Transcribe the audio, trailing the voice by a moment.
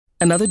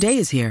Another day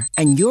is here,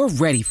 and you're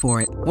ready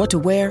for it. What to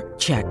wear?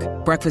 Check.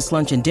 Breakfast,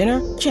 lunch, and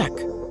dinner? Check.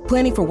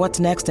 Planning for what's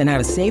next and how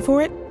to save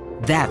for it?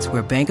 That's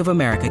where Bank of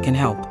America can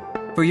help.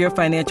 For your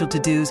financial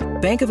to-dos,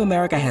 Bank of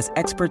America has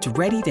experts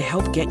ready to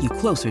help get you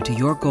closer to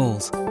your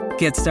goals.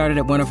 Get started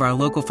at one of our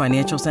local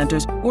financial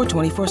centers or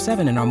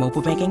 24/7 in our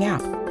mobile banking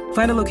app.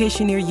 Find a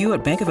location near you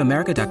at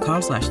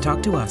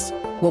bankofamerica.com/talktous.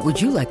 What would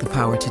you like the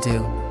power to do?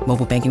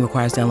 Mobile banking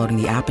requires downloading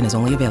the app and is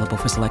only available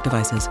for select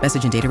devices.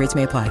 Message and data rates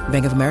may apply.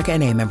 Bank of America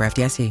N.A., member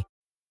FDIC.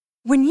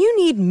 When you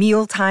need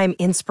mealtime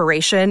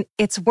inspiration,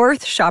 it's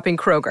worth shopping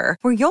Kroger,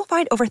 where you'll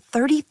find over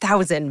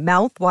 30,000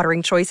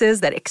 mouth-watering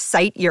choices that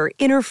excite your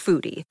inner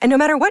foodie. And no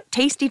matter what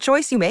tasty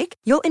choice you make,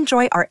 you'll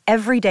enjoy our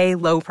everyday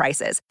low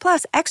prices,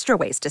 plus extra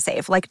ways to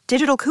save, like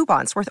digital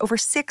coupons worth over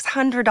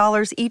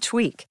 $600 each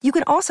week. You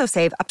can also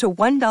save up to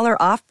 $1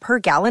 off per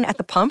gallon at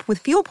the pump with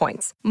fuel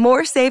points.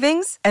 More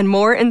savings and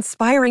more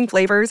inspiring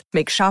flavors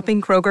make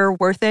shopping Kroger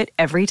worth it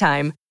every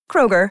time.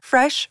 Kroger,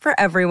 fresh for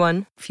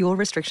everyone. Fuel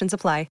restrictions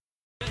apply.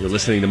 You're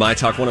listening to My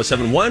Talk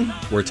 1071,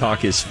 where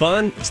talk is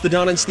fun. It's the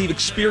Don and Steve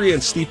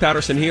Experience. Steve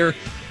Patterson here.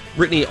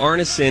 Brittany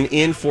Arneson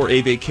in for a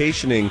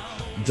vacationing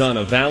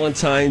Donna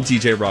Valentine.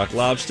 DJ Rock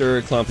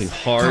Lobster clumping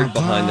hard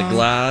behind the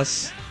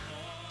glass.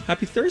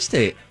 Happy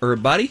Thursday,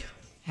 everybody.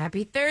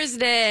 Happy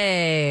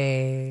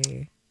Thursday.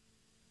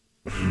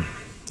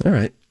 All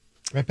right.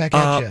 Right back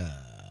at you.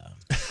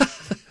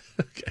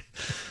 Okay.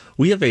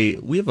 We have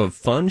a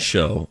fun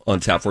show on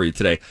tap for you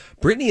today.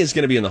 Brittany is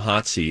going to be in the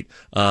hot seat.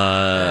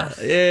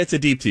 It's a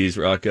deep tease,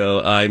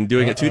 Rocco. I'm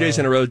doing it 2 days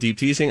in a row, deep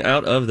teasing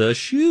out of the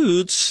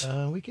shoots.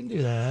 We can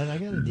do that. I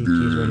got a deep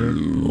tease right here.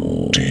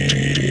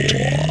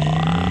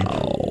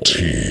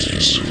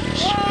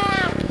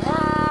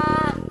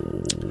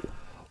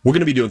 We're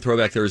going to be doing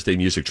Throwback Thursday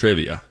music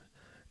trivia.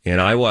 And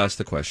I will ask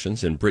the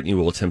questions, and Brittany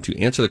will attempt to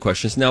answer the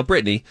questions. Now,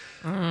 Brittany,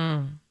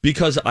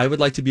 because I would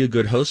like to be a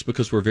good host,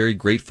 because we're very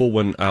grateful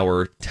when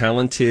our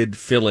talented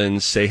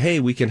fill-ins say, hey,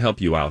 we can help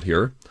you out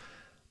here.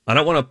 I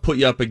don't want to put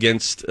you up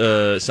against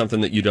something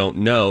that you don't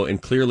know.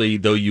 And clearly,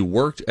 though you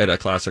worked at a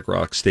classic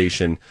rock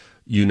station,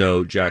 you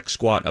know jack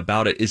squat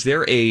about it. Is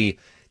there a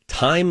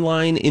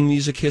timeline in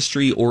music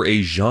history or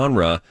a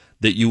genre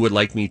that you would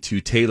like me to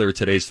tailor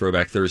today's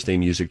Throwback Thursday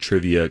music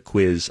trivia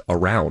quiz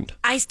around?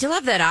 I still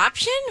have that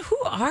option? Who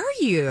are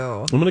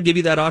you? I'm going to give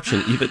you that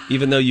option,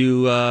 even though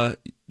you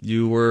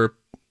were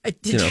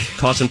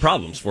causing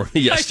problems for me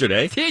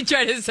yesterday. I did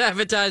try to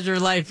sabotage your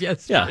life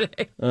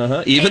yesterday.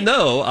 Yeah. Even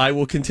though I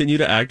will continue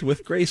to act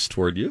with grace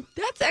toward you.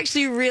 That's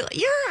actually real.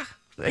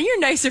 You're a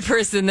nicer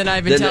person than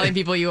I've been telling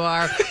people you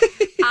are.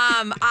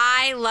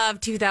 I love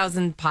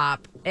 2000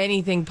 pop.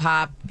 Anything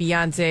pop.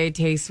 Beyonce,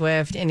 Tay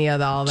Swift,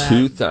 all that.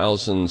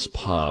 2000s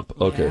pop.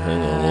 Okay,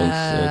 hang on 1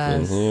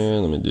 second here.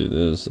 Let me do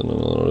this and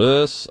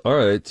this. All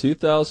right,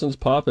 2000s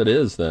pop it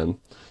is then.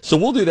 So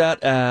we'll do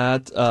that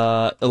at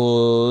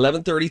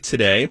 11:30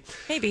 today.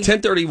 Maybe.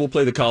 10:30 we'll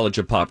play the College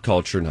of Pop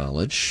Culture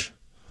Knowledge.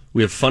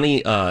 We have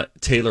funny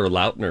Taylor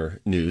Lautner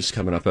news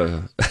coming up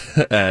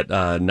at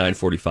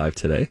 9:45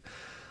 today.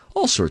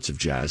 All sorts of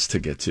jazz to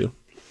get to.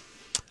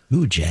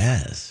 Ooh,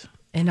 jazz.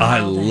 I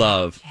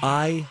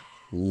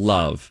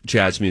love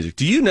jazz music.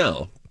 Do you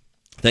know,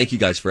 thank you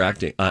guys for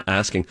asking,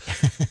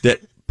 that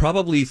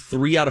probably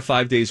 3 out of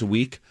 5 days a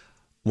week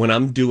when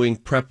I'm doing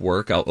prep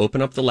work, I'll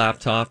open up the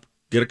laptop,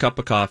 get a cup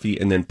of coffee,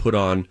 and then put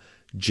on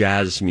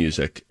jazz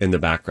music in the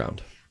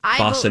background.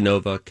 Bossa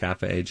Nova,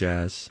 cafe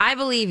jazz. I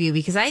believe you,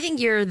 because I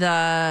think you're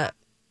the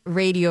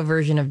radio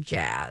version of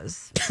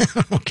jazz.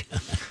 Okay.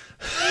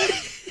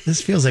 This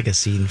feels like a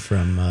scene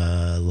from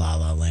La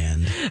La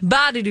Land.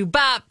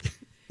 Ba-do-do-bop.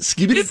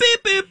 Skibbity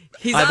beep beep.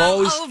 He's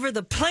all over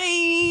the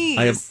place.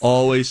 I have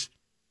always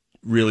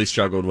really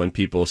struggled when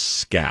people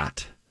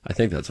scat. I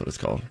think that's what it's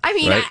called. I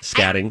mean, right?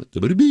 Scatting.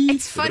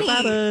 It's funny.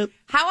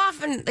 How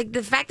often,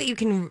 the fact that you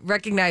can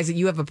recognize that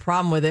you have a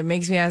problem with it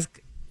makes me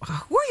ask,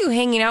 who are you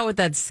hanging out with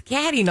that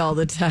scatting all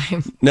the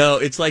time? No,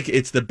 it's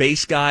the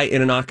bass guy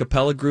in an a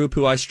cappella group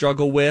who I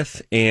struggle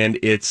with, and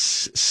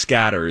it's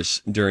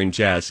scatters during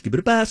jazz. Do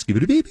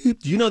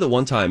you know that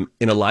one time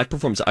in a live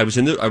performance, I was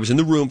in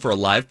the room for a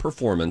live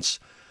performance,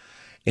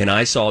 and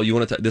I saw,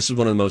 this is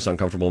one of the most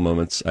uncomfortable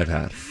moments I've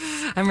had.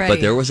 I'm ready.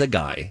 But there was a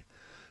guy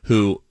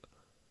who,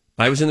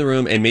 I was in the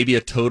room, and maybe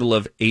a total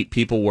of 8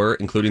 people were,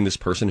 including this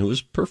person who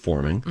was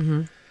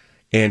performing,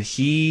 and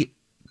he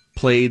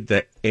played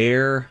the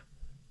air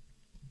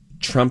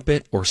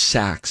trumpet or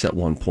sax at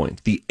one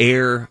point, the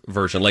air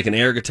version, like an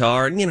air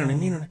guitar,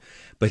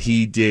 but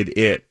he did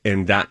it,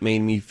 and that made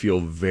me feel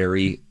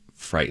very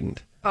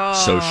frightened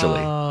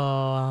socially.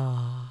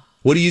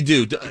 What do you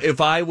do if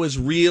I was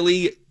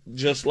really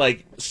just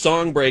like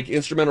song break,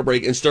 instrumental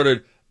break, and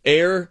started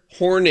air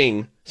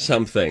horning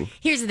something?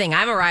 Here's the thing,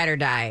 I'm a ride or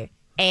die.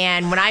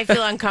 And when I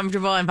feel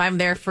uncomfortable, and if I'm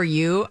there for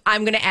you,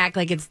 I'm going to act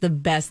like it's the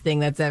best thing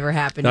that's ever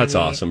happened to me. That's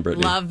awesome,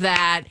 Brittany. Love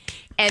that.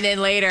 And then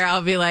later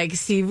I'll be like,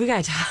 Steve, we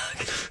got to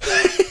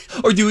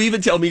talk. Or do you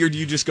even tell me, or do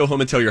you just go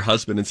home and tell your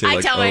husband and say,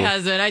 I tell my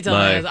husband. I'm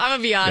going to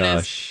be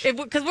honest.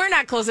 Because We're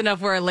not close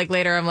enough where, like,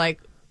 later I'm like,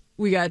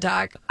 we gotta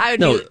talk. I'd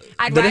the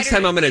ride next her-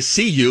 time I'm going to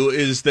see you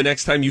is the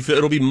next time you feel.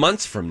 It'll be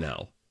months from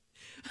now.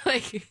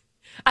 like,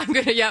 I'm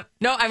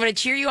gonna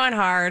cheer you on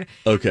hard.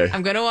 Okay.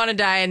 I'm gonna want to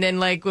die, and then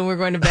like when we're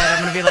going to bed,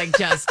 I'm gonna be like,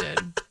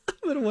 Justin.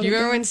 Do you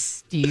remember when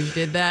Steve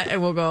did that?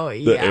 And we'll go,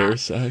 yeah. air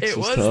sacs it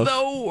was was tough.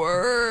 the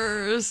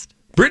worst.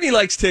 Brittany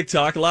likes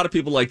TikTok. A lot of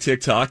people like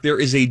TikTok. There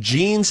is a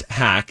jeans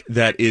hack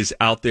that is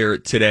out there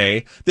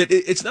today.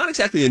 It's not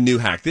exactly a new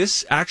hack.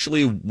 This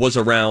actually was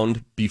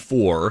around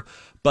before,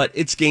 but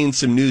it's gained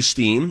some new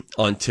steam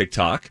on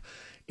TikTok.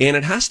 And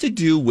it has to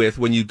do with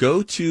when you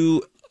go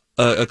to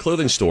a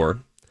clothing store,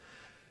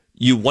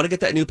 you want to get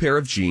that new pair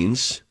of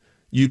jeans.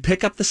 You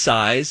pick up the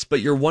size,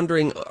 but you're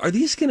wondering, are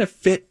these going to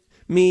fit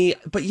me?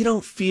 But you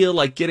don't feel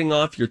like getting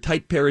off your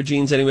tight pair of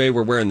jeans anyway.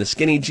 We're wearing the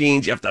skinny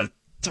jeans. You have to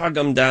tug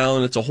them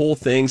down. It's a whole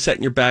thing.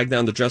 Setting your bag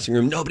down the dressing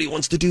room. Nobody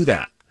wants to do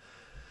that.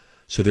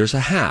 So there's a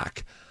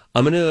hack.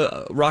 I'm going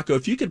to, Rocco,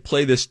 if you could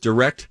play this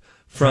direct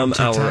from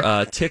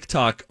our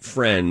TikTok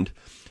friend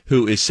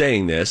who is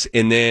saying this,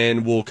 and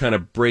then we'll kind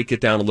of break it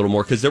down a little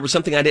more, because there was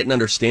something I didn't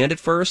understand at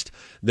first.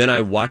 Then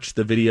I watched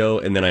the video,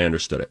 and then I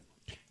understood it.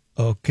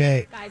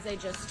 Okay. Guys, I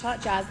just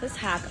taught Jazz this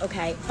hack,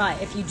 okay?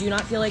 But if you do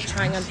not feel like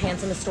trying on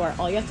pants in the store,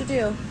 all you have to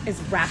do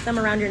is wrap them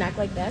around your neck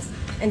like this.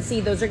 And see,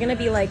 those are going to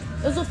be like,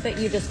 those will fit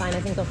you just fine. I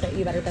think they'll fit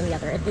you better than the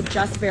other. If it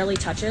just barely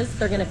touches,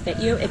 they're going to fit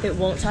you. If it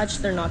won't touch,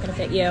 they're not going to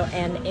fit you.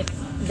 And if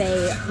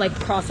they like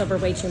cross over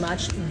way too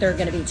much, they're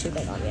going to be too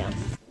big on you.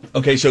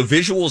 Okay, so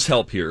visuals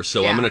help here.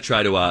 So I'm Yeah. going to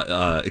try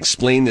to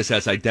explain this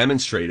as I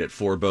demonstrate it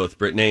for both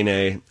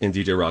Brittany and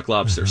DJ Rock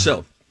Lobster.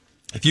 So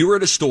if you were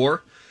at a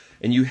store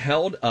and you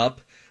held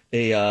up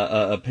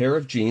a pair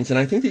of jeans, and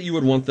I think that you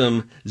would want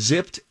them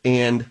zipped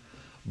and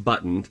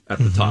buttoned at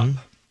the top.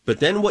 But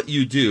then what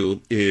you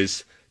do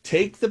is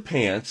take the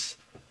pants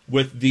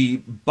with the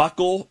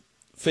buckle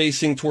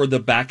facing toward the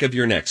back of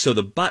your neck. So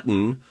the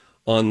button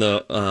on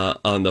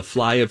the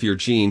fly of your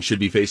jean should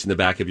be facing the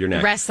back of your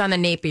neck. Rests on the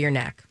nape of your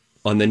neck.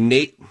 On the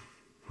nape.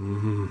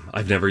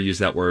 I've never used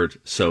that word.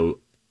 So,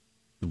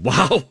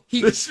 wow,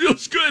 this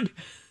feels good.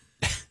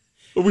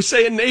 Are we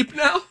saying nape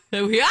now?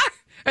 We are.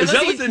 Is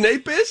that what the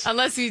nape is?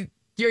 Unless you're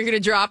going to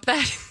drop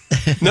that.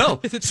 No.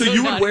 It's So so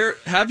you not. would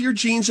have your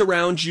jeans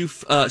around you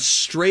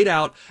straight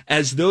out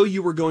as though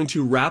you were going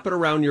to wrap it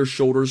around your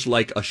shoulders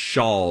like a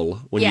shawl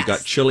when you Yes.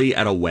 got chilly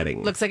at a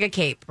wedding. Looks like a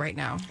cape right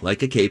now.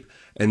 Like a cape.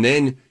 And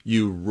then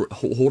you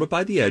hold it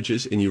by the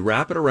edges and you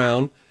wrap it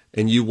around,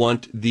 and you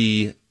want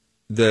the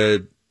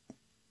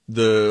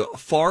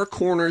far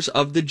corners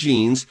of the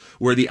jeans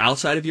where the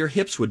outside of your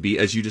hips would be,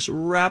 as you just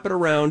wrap it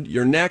around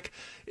your neck.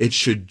 It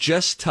should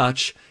just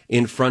touch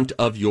in front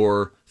of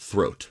your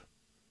throat.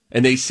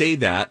 And they say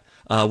that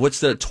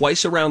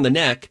twice around the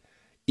neck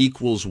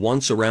equals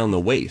once around the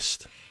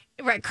waist.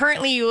 Right.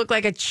 Currently, you look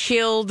like a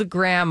chilled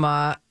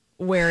grandma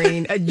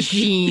wearing a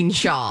jean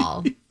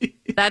shawl.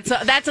 That's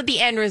what the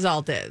end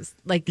result is.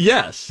 Like,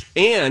 Yes.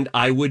 And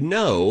I would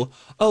know,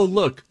 oh,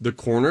 look, the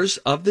corners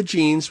of the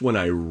jeans, when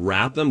I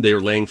wrap them,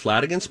 they're laying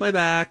flat against my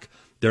back.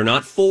 They're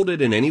not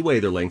folded in any way.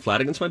 They're laying flat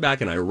against my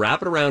back, and I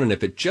wrap it around, and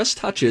if it just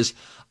touches,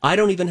 I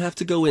don't even have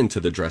to go into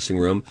the dressing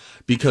room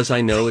because I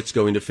know it's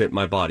going to fit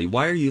my body.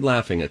 Why are you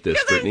laughing at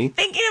this, Brittany? I'm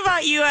thinking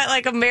about you at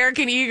like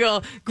American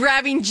Eagle,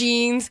 grabbing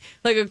jeans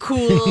like a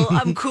cool,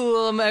 I'm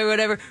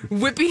whatever,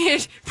 whipping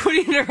it,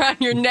 putting it around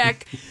your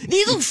neck.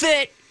 These will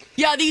fit.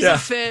 Yeah, these will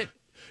fit.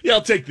 Yeah,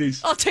 I'll take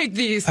these. I'll take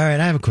these. All right,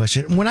 I have a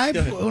question. When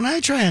I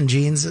try on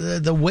jeans,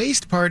 the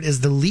waist part is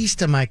the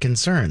least of my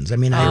concerns. I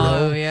mean,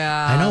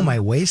 I know my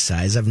waist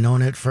size. I've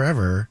known it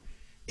forever.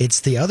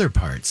 It's the other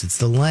parts. It's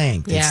the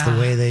length. It's Yeah. the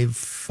way they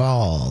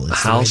fall.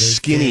 It's the How way they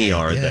skinny fit.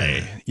 are Yeah.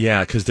 they? Yeah,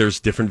 because there's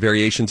different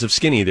variations of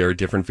skinny. There are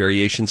different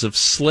variations of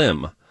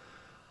slim.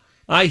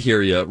 I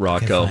hear you,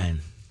 Rocco. Okay, fine.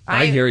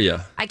 I hear you.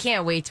 I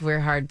can't wait to wear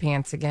hard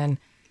pants again.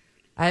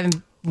 I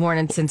haven't worn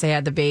it since I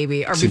had the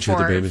baby, or Since you had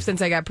the before, baby.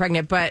 since I got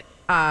pregnant. But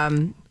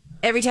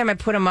every time I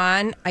put them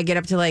on, I get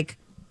up to like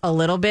a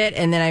little bit,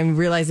 and then I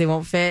realize they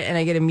won't fit, and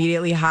I get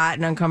immediately hot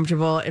and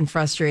uncomfortable and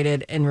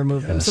frustrated and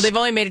remove them. So they've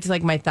only made it to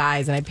like my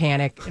thighs, and I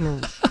panic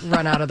and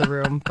run out of the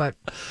room. But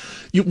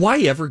Why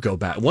ever go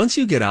back? Once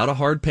you get out of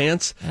hard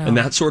pants and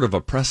that sort of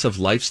oppressive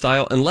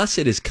lifestyle, unless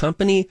it is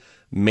company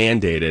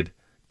mandated,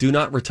 do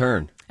not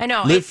return. I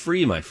know. Live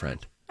free, my friend.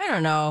 I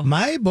don't know.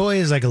 My boy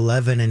is like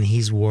 11, and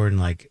he's worn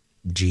like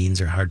jeans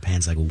or hard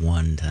pants like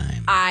one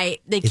time.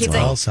 The kids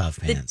all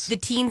soft the, pants. the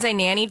teens I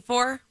nannied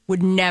for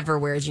would never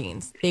wear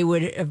jeans. They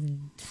would have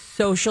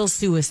social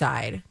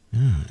suicide.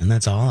 Yeah, and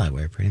that's all I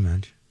wear, pretty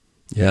much.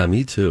 Yeah,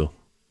 me too.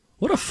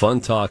 What a fun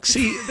talk.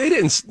 See,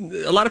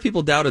 a lot of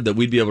people doubted that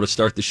we'd be able to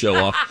start the show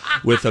off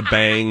with a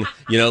bang,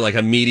 like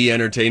a meaty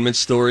entertainment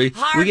story.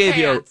 Hard we gave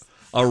pants.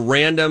 you a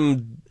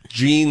random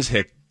jeans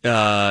hack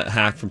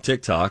from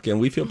TikTok, and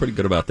we feel pretty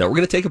good about that. We're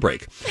going to take a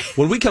break.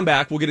 When we come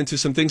back, we'll get into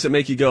some things that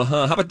make you go,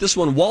 huh? How about this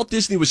one? Walt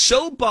Disney was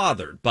so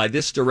bothered by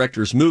this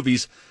director's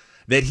movies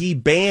that he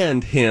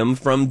banned him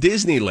from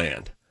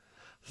Disneyland.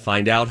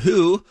 Find out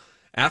who,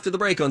 after the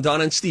break on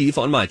Donna and Steve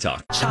on My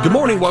Talk. Good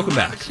morning. Welcome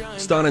back.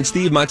 It's Donna and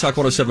Steve, My Talk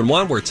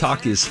 107.1, where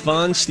talk is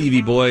fun.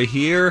 Stevie Boy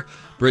here.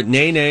 Britt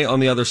Nene on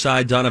the other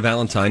side. Donna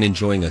Valentine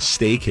enjoying a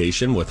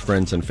staycation with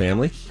friends and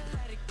family.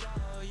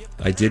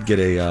 I did get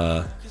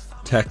a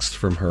text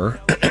from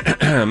her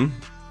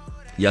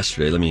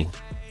yesterday.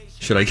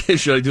 Should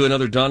I do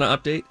another Donna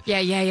update?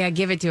 Yeah.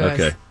 Give it to us.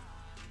 Okay.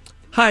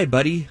 Hi,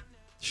 buddy.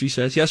 She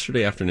says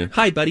yesterday afternoon.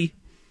 Hi, buddy.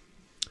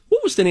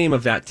 What was the name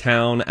of that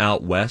town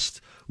out west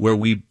where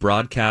we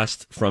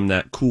broadcast from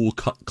that cool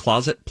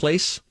closet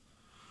place? ?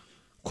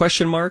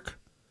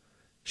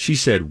 She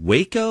said,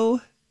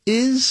 Waco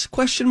is ?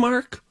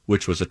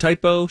 Which was a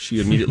typo. She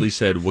immediately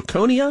said,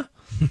 Waconia?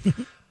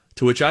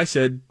 To which I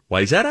said,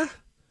 Wayzata?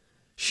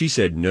 She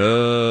said,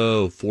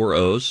 no, 4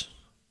 O's.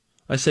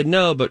 I said,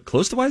 no, but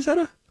close to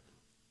Wayzata?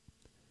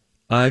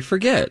 I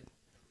forget.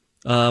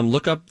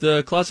 Look up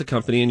the closet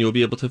company and you'll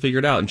be able to figure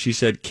it out. And she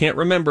said, can't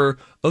remember.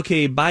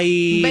 Okay, bye.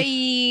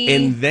 Bye.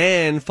 And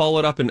then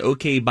followed up an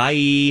okay,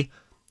 bye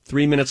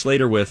 3 minutes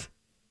later with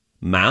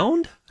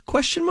Mound? ?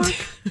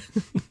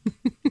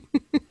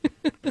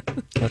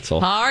 That's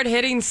all.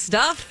 Hard-hitting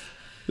stuff.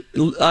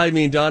 I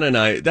mean, Donna and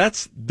I,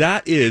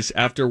 that is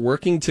after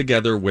working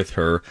together with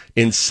her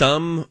in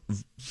some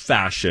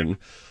fashion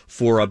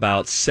for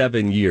about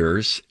 7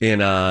 years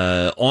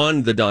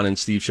on the Donna and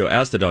Steve show,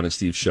 as the Donna and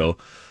Steve show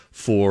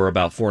for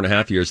about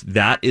 4.5 years.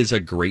 That is a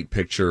great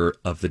picture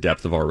of the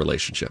depth of our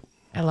relationship.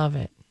 I love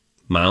it.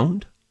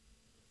 Mound?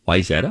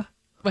 Wayzata?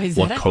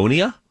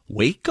 Waconia?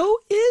 Waco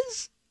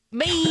is?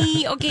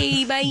 Bye.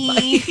 Okay,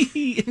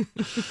 bye.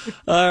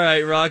 All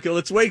right, Rocco,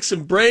 let's wake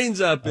some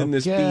brains up in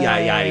this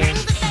BII.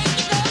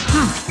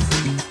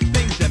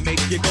 Things that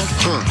make you go,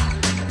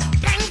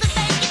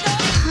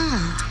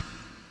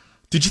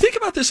 Did you think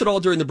about this at all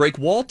during the break?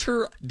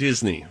 Walter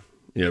Disney,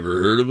 you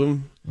ever heard of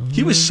him? Mm-hmm.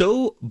 He was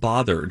so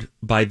bothered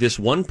by this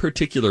one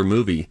particular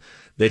movie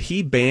that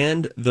he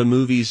banned the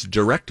movie's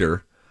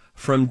director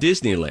from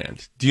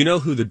Disneyland. Do you know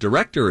who the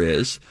director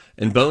is?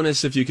 And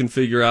bonus if you can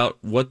figure out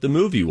what the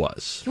movie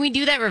was. Can we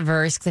do that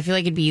reverse? Because I feel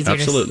like it'd be easier.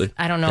 Absolutely.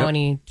 I don't know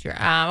any.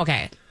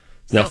 Okay.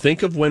 Now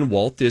think of when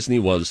Walt Disney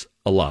was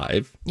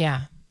alive.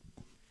 Yeah.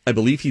 I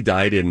believe he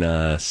died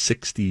in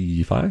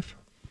 65.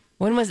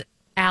 When was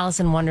Alice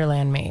in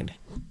Wonderland made?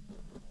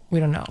 We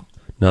don't know.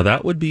 Now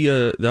that would be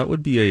a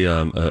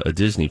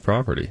Disney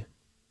property.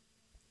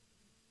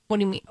 What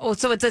do you mean? Oh,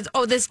 so it says,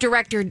 this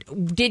director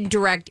did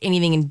direct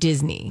anything in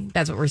Disney.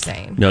 That's what we're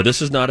saying. No,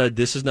 this is not a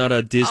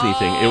Disney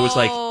thing. It was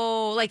like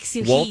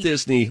Walt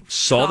Disney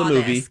saw the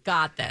movie,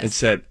 got this, and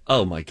said,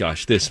 "Oh my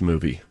gosh, this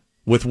movie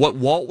with what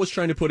Walt was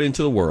trying to put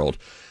into the world."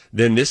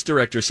 Then this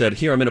director said,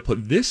 "Here, I'm going to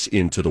put this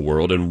into the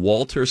world," and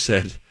Walter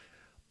said,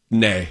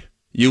 "Nay,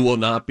 you will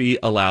not be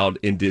allowed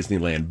in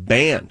Disneyland."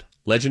 Banned.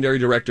 Legendary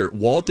director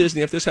Walt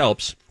Disney, if this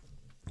helps,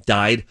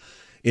 died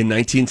in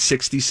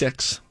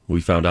 1966. We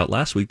found out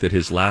last week that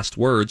his last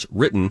words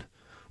written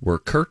were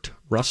Kurt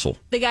Russell.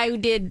 The guy who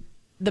did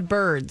The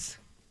Birds.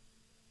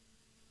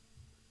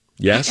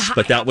 Yes,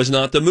 but that was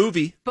not the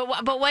movie.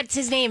 But what's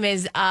his name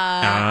is?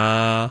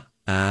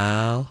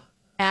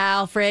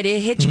 Alfred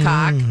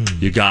Hitchcock.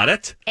 You got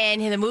it?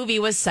 And the movie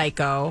was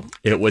Psycho.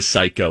 It was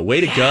Psycho.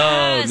 Way to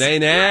go.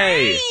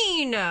 Nay.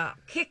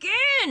 Kick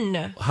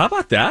in. How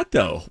about that,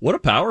 though? What a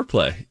power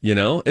play. You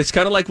know, it's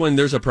kind of like when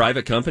there's a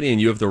private company and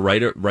you have the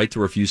right to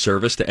refuse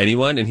service to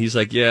anyone. And he's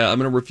like, yeah, I'm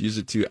going to refuse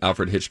it to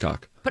Alfred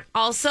Hitchcock. But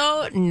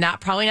also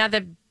probably not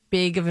that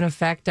big of an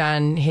effect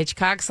on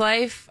Hitchcock's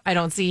life. I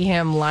don't see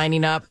him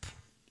lining up.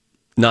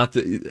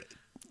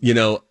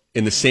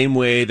 In the same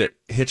way that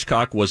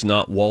Hitchcock was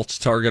not Walt's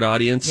target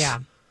audience. Yeah.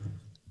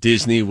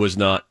 Disney was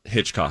not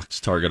Hitchcock's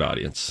target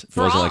audience.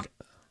 For all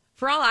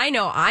I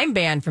know, I'm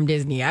banned from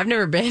Disney. I've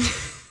never been.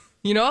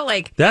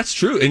 That's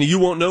true. And you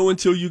won't know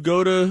until you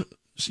go to,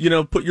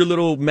 put your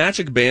little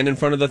magic band in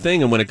front of the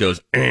thing. And when it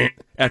goes,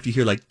 after you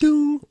hear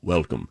doo,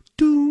 welcome,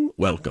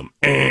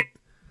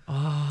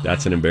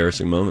 that's an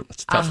embarrassing moment.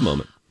 That's a tough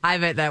moment. I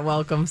bet that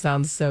welcome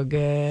sounds so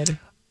good.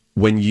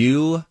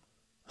 I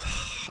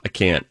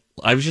can't.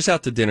 I was just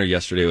out to dinner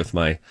yesterday with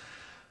my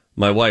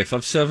wife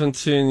of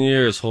 17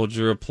 years. Hold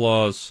your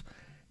applause.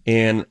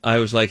 And I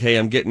was like, hey,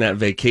 I'm getting that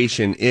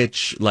vacation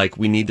itch.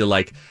 We need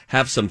to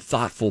have some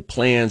thoughtful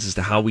plans as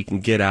to how we can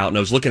get out. And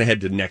I was looking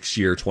ahead to next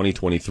year,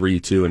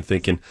 2023 too, and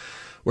thinking,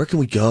 where can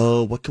we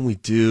go? What can we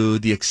do?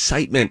 The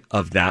excitement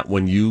of that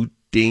when you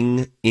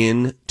ding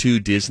into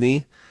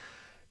Disney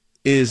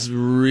is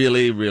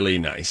really, really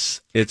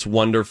nice. It's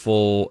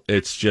wonderful.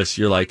 It's just,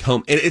 you're like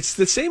home. And it's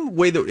the same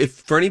way that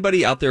for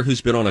anybody out there who's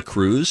been on a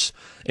cruise,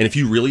 and if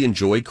you really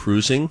enjoy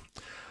cruising,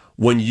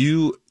 when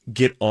you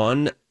get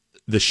on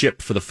the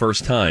ship for the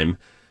first time,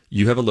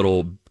 you have a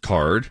little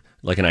card,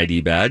 like an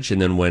ID badge.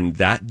 And then when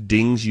that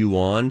dings you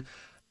on,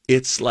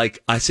 it's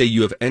like I say,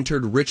 you have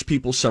entered rich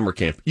people's summer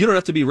camp. You don't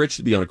have to be rich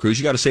to be on a cruise.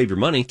 You got to save your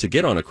money to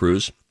get on a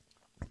cruise.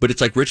 But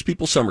it's like rich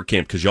people summer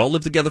camp because y'all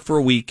live together for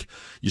a week.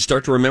 You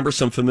start to remember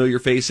some familiar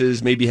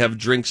faces, maybe have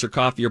drinks or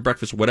coffee or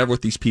breakfast or whatever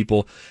with these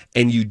people,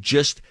 and you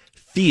just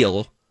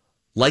feel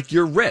like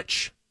you're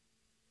rich.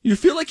 You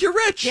feel like you're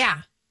rich.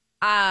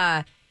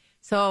 Yeah.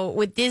 So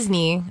with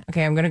Disney,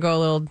 okay, I'm going to go a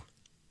little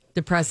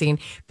depressing.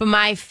 But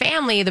my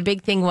family, the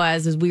big thing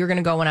was we were going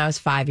to go when I was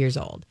 5 years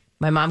old.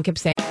 My mom kept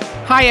saying,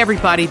 Hi,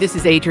 everybody. This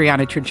is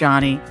Adriana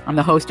Trajani. I'm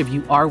the host of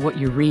You Are What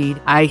You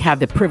Read. I have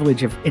the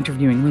privilege of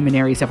interviewing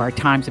luminaries of our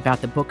times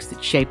about the books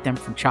that shaped them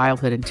from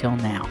childhood until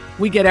now.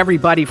 We get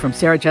everybody from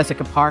Sarah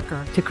Jessica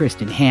Parker to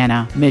Kristen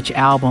Hanna, Mitch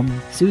Albom,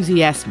 Susie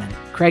Essman,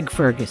 Craig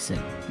Ferguson,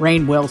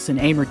 Rainn Wilson,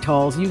 Amor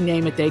Tolls, you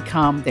name it, they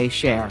come, they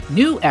share.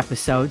 New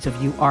episodes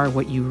of You Are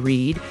What You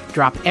Read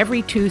drop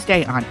every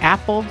Tuesday on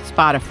Apple,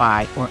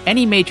 Spotify, or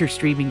any major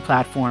streaming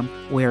platform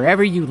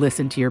wherever you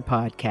listen to your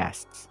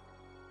podcasts.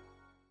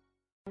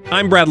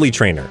 I'm Bradley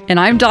Trainer. And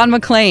I'm Don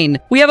McClain.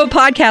 We have a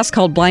podcast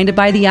called Blinded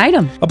by the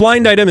Item. A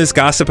blind item is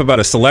gossip about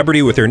a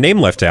celebrity with their name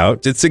left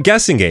out. It's a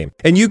guessing game,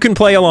 and you can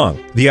play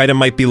along. The item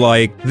might be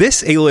like,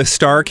 this A-list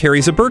star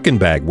carries a Birkin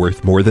bag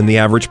worth more than the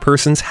average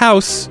person's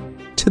house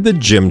to the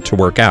gym to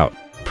work out.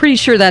 Pretty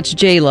sure that's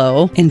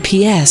J-Lo. And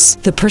P.S.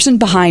 the person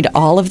behind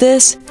all of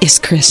this is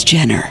Kris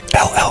Jenner,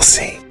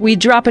 LLC. We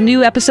drop a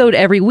new episode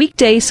every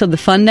weekday so the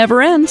fun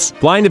never ends.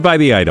 Blinded by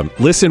the Item.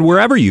 Listen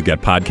wherever you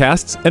get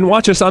podcasts and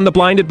watch us on the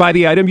Blinded by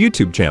the Item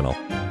YouTube channel.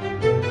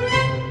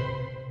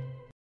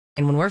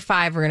 and when we're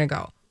 5, we're going to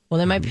go. Well,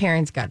 then my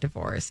parents got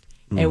divorced.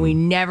 And we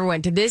never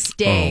went. To this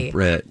day,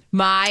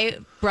 my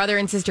brother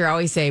and sister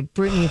always say,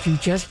 Brittany, if you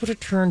just would have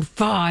turned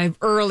 5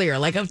 earlier,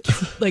 like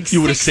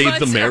you would have saved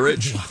the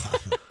marriage?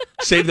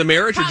 Saved the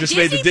marriage or just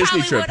made the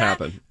Disney trip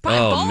happen?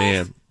 Oh, both.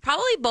 Man.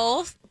 Probably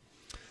both.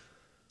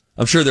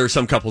 I'm sure there are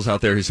some couples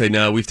out there who say,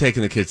 no, we've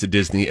taken the kids to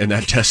Disney and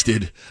that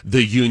tested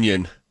the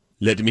union.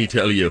 Let me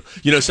tell you.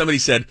 You know, somebody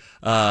said,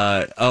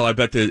 I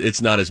bet that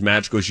it's not as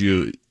magical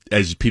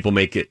as people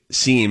make it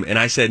seem. And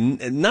I said,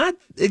 not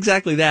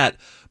exactly that,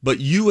 but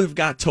you have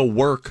got to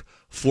work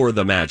for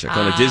the magic.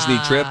 On a Disney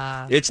trip,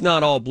 it's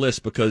not all bliss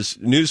because,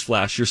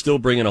 newsflash, you're still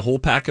bringing a whole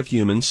pack of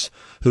humans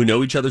who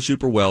know each other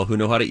super well, who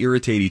know how to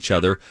irritate each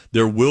other.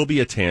 There will be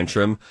a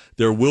tantrum.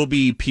 There will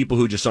be people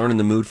who just aren't in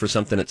the mood for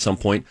something at some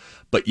point,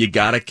 but you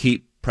got to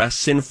keep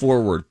pressing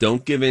forward.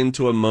 Don't give in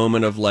to a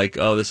moment of like,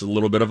 oh, this is a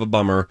little bit of a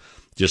bummer.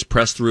 Just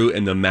press through,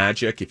 and the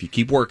magic, if you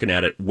keep working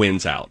at it,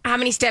 wins out. How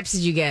many steps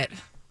did you get?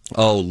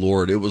 Oh,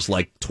 Lord, it was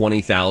like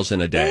 20,000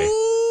 a day.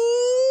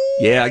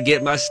 Yeah, I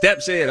get my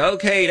steps in.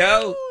 Okay,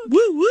 no.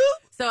 Woo, woo.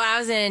 So I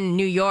was in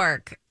New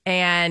York,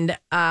 and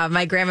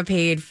my grandma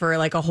paid for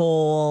like a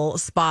whole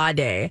spa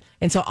day.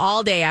 And so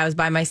all day I was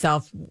by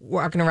myself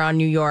walking around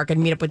New York. I'd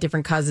meet up with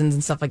different cousins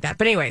and stuff like that.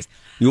 But anyways.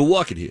 You were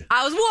walking here.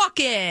 I was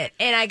walking,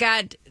 and I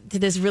got to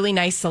this really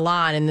nice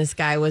salon, and this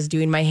guy was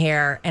doing my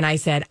hair. And I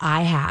said,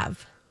 I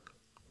have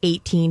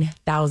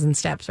 18,000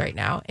 steps right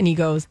now. And he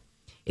goes,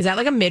 is that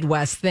like a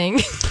Midwest thing?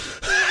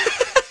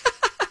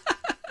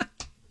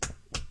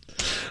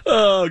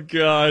 Oh,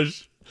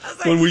 gosh.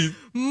 When we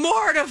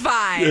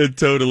mortified. It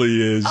totally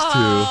is, too.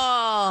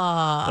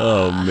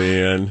 Oh,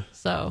 man.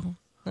 So,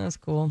 that's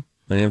cool.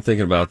 I am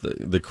thinking about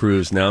the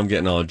cruise. Now I'm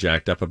getting all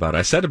jacked up about it.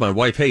 I said to my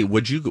wife, hey,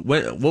 what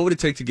would it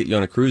take to get you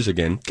on a cruise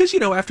again? Because,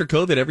 after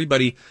COVID,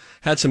 everybody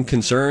had some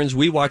concerns.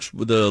 We watched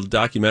the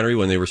documentary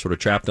when they were sort of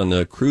trapped on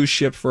the cruise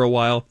ship for a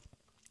while.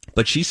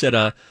 But she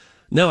said,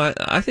 no,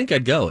 I think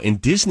I'd go. And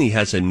Disney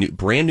has a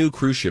brand new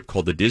cruise ship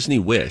called the Disney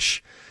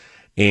Wish.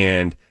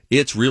 And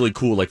it's really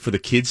cool. Like for the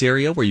kids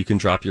area where you can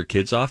drop your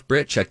kids off,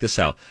 Britt, check this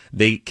out.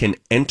 They can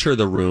enter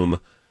the room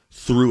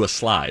through a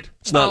slide.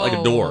 It's not like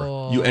a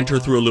door. You enter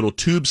through a little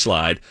tube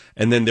slide,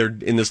 and then they're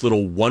in this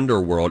little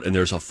wonder world, and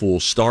there's a full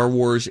Star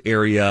Wars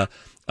area,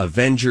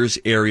 Avengers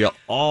area,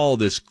 all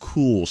this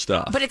cool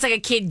stuff. But it's like a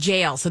kid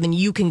jail, so then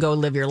you can go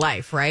live your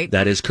life, right?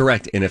 That is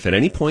correct. And if at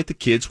any point the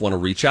kids want to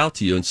reach out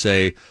to you and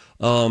say,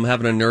 oh, I'm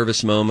having a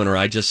nervous moment, or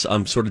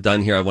I'm sort of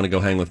done here, I want to go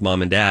hang with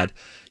mom and dad,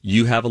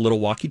 you have a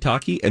little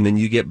walkie-talkie, and then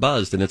you get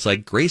buzzed, and it's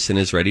like Grayson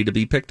is ready to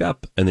be picked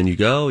up. And then you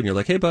go, and you're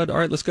like, hey, bud, all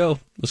right, let's go.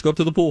 Let's go up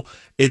to the pool.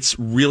 It's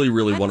really,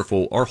 really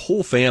wonderful. Our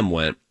whole fam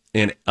went,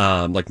 and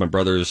like my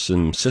brothers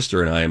and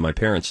sister and I and my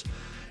parents,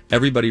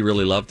 everybody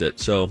really loved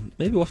it. So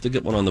maybe we'll have to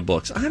get one on the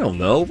books. I don't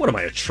know. What am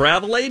I, a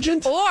travel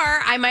agent? Or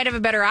I might have a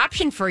better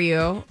option for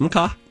you.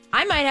 Okay.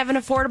 I might have an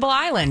affordable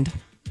island.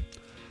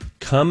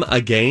 Come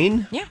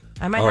again? Yeah.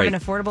 I might have an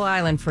affordable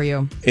island for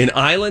you. An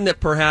island that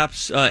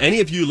perhaps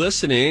any of you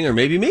listening, or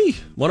maybe me,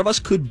 one of us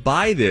could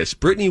buy this.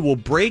 Brittany will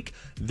break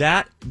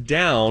that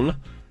down.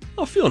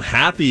 Oh, feeling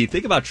happy.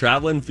 Think about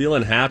traveling,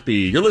 feeling happy.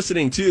 You're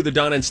listening to the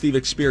Donna and Steve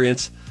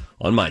Experience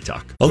on My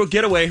Talk. A little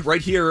getaway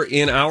right here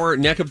in our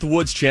neck of the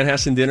woods,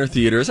 Chanhassen Dinner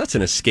Theaters. That's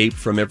an escape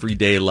from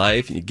everyday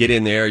life. You get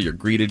in there, you're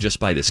greeted just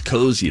by this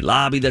cozy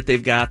lobby that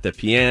they've got, the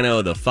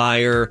piano, the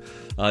fire.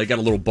 You got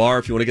a little bar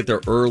if you want to get there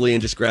early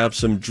and just grab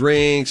some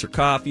drinks or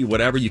coffee,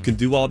 whatever. You can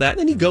do all that. And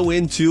then you go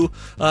into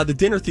the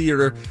dinner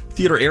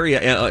theater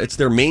area. It's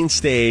their main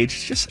stage.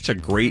 It's just such a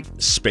great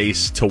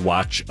space to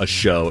watch a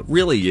show. It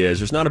really is.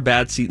 There's not a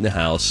bad seat in the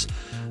house.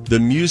 the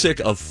music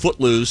of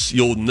Footloose.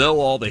 You'll know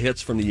all the hits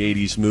from the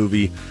 80s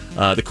movie.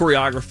 The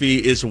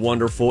choreography is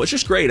wonderful. It's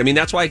just great. I mean,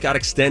 that's why it got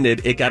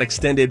extended. It got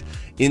extended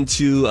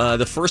into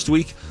the first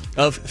week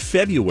of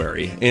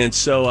February. And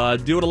so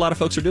do what a lot of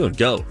folks are doing.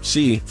 Go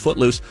see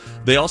Footloose.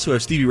 They also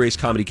have Stevie Ray's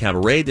Comedy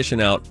Cabaret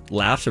dishing out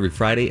laughs every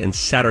Friday and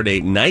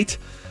Saturday night.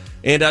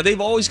 And they've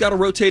always got a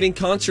rotating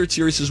concert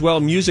series as well.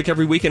 Music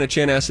every weekend at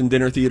Chanhassen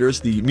Dinner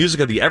Theaters. The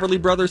music of the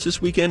Everly Brothers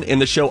this weekend. And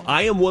the show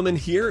I Am Woman,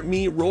 Hear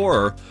Me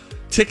Roar.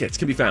 Tickets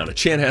can be found at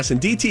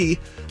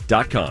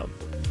chanhassendt.com.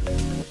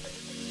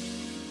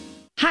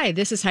 Hi,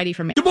 this is Heidi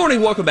from... Good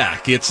morning, welcome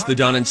back. It's the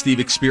Don and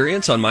Steve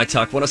Experience on My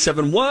Talk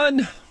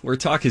 107.1, where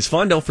talk is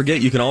fun. Don't forget,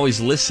 you can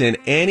always listen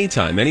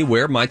anytime,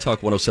 anywhere,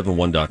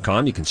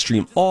 mytalk1071.com. You can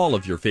stream all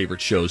of your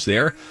favorite shows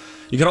there.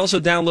 You can also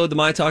download the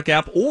My Talk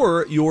app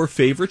or your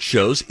favorite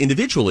shows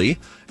individually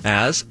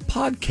as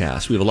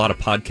podcasts. We have a lot of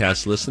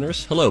podcast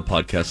listeners. Hello,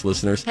 podcast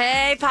listeners.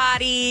 Hey,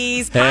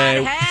 potties.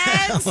 Hey.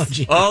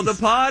 Podheads. Oh, the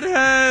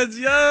podheads.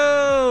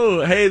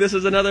 Yo. Hey, this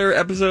is another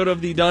episode of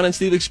the Don and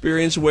Steve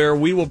Experience where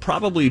we will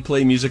probably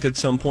play music at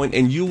some point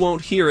and you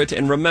won't hear it.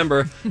 And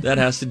remember, that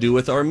has to do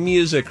with our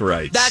music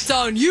rights. That's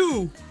on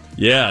you.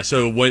 Yeah,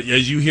 so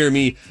as you hear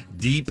me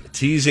deep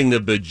teasing the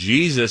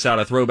bejesus out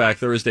of Throwback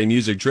Thursday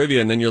music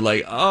trivia, and then you're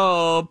like,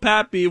 oh,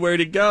 Pappy,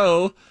 where'd it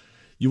go?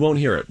 You won't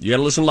hear it. You got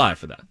to listen live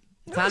for that.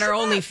 It's on our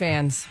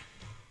OnlyFans.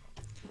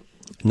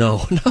 No.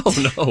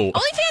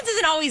 OnlyFans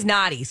isn't always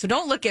naughty, so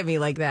don't look at me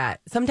like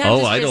that.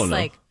 Sometimes it's just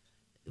like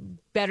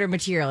better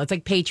material. It's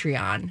like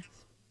Patreon.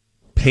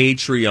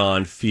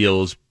 Patreon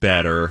feels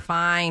better.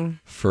 Fine.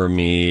 For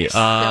me.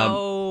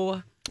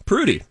 So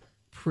Prudy.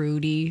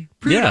 Prude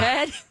Yeah.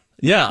 head.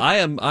 Yeah, I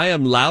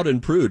am loud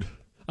and prude.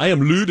 I am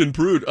lewd and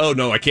prude. Oh,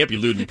 no, I can't be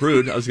lewd and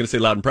prude. I was going to say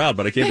loud and proud,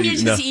 but I can't And be...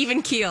 you're just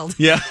even-keeled.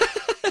 Yeah.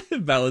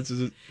 It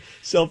balances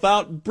itself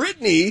out.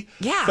 Brittany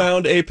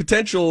found a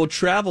potential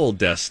travel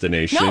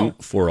destination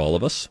for all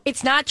of us.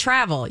 It's not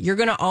travel. You're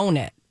going to own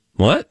it.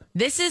 What?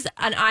 This is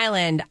an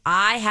island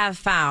I have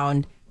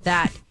found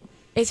that,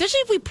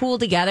 especially if we pool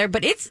together,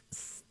 but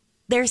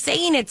they're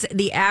saying it's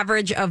the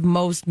average of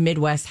most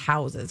Midwest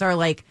houses, or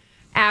like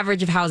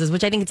average of houses,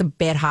 which I think it's a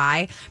bit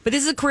high. But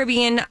this is a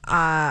Caribbean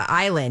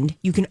island.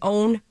 You can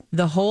own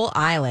the whole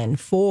island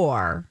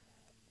for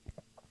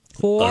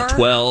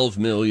 $12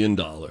 million.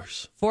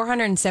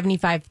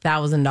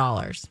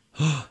 $475,000.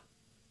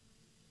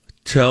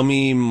 Tell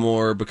me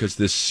more, because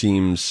this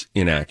seems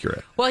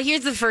inaccurate. Well,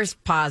 here's the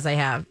first pause I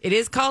have. It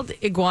is called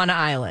Iguana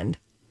Island.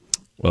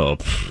 Well,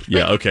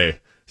 yeah, okay.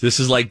 This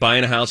is like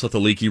buying a house with a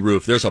leaky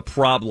roof. There's a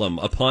problem.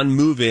 Upon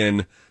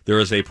move-in, there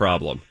is a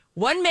problem.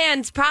 One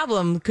man's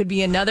problem could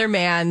be another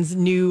man's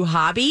new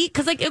hobby,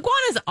 because like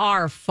iguanas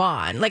are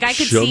fun. Like I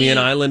could show me an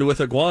island with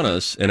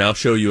iguanas, and I'll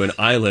show you an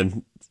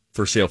island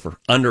for sale for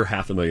under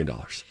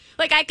 $500,000.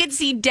 Like I could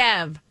see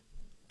Dev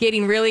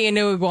getting really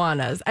into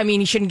iguanas. I mean,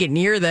 you shouldn't get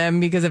near them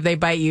because if they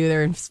bite you,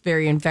 they're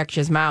very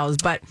infectious mouths.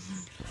 But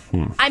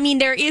I mean,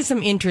 there is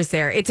some interest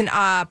there. It's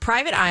a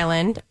private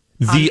island.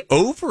 The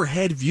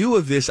overhead view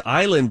of this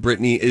island,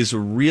 Brittany, is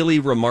really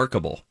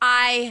remarkable.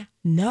 I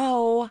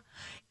know.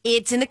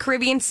 It's in the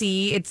Caribbean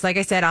Sea. It's, like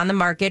I said, on the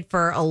market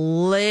for a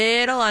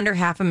little under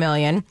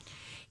 $500,000.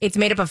 It's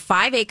made up of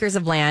 5 acres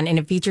of land, and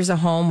it features a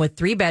home with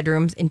 3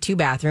 bedrooms and 2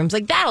 bathrooms.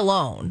 Like that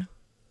alone.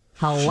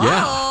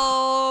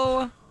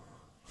 Hello.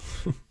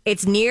 Yeah.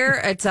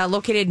 It's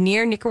located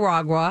near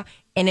Nicaragua,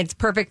 and it's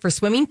perfect for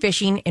swimming,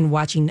 fishing, and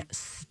watching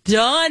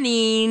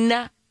stunning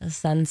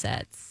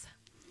sunsets.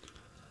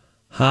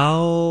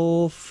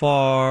 How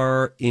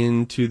far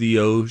into the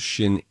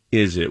ocean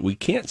is it? We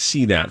can't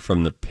see that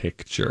from the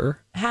picture.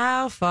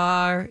 How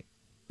far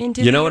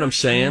into You know what I'm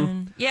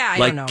saying? Yeah, I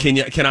like, don't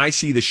know. Can I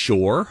see the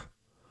shore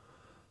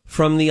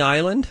from the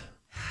island?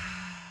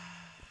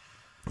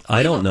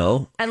 I don't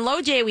know. And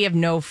Low J, we have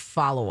no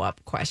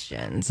follow-up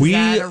questions. We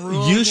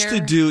used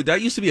to that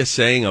used to be a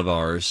saying of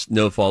ours,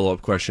 no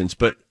follow-up questions,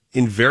 but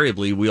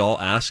invariably we all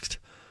asked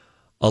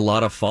a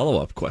lot of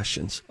follow-up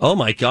questions. Oh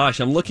my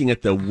gosh, I'm looking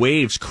at the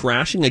waves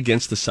crashing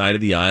against the side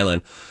of the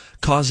island,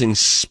 causing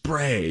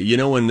spray. You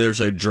know, when there's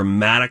a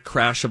dramatic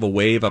crash of a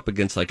wave up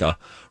against like a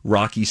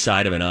rocky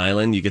side of an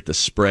island, you get the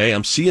spray.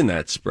 I'm seeing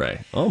that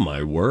spray. Oh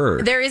my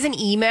word. There is an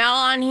email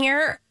on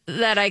here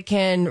that I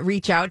can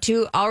reach out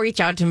to. I'll reach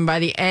out to him by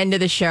the end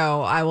of the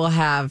show. I will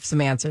have some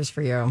answers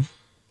for you.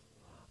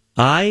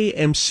 I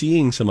am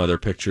seeing some other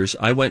pictures.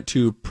 I went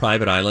to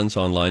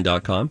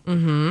privateislandsonline.com.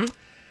 Mm-hmm.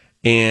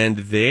 And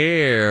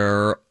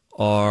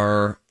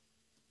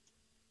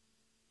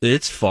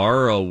it's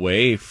far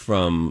away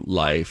from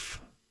life.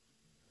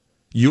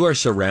 You are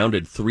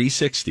surrounded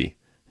 360,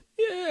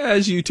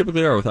 as you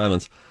typically are with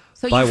islands,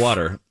 by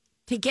water.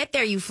 To get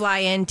there, you fly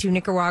into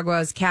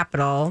Nicaragua's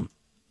capital.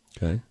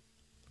 Okay.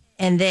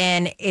 And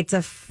then it's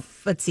a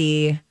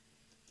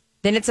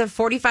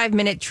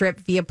 45-minute trip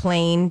via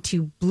plane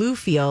to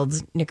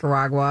Bluefields,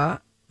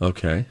 Nicaragua.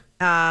 Okay.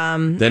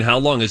 Then how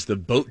long is the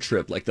boat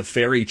trip, like the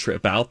ferry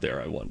trip out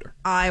there, I wonder?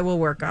 I will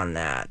work on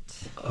that.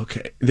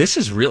 Okay.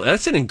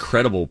 That's an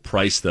incredible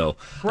price, though.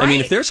 Right. I mean,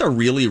 if there's a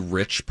really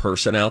rich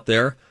person out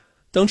there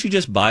Don't you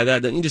just buy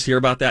that? Don't you just hear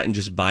about that and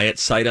just buy it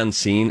sight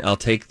unseen? I'll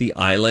take the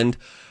island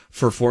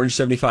for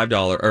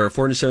 $475 or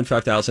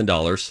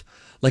 $475,000.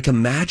 Like,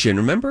 imagine,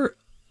 remember,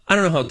 I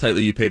don't know how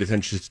tightly you paid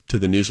attention to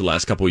the news the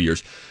last couple of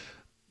years.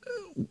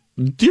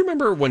 Do you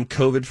remember when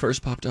COVID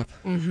first popped up?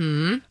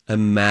 Mm-hmm.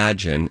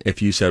 Imagine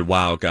if you said,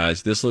 wow,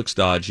 guys, this looks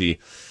dodgy.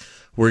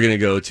 We're going to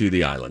go to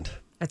the island.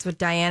 That's what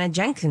Diana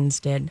Jenkins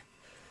did.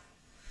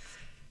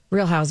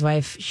 Real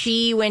Housewife.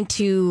 She went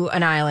to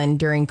an island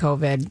during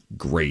COVID.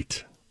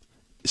 Great.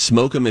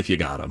 Smoke them if you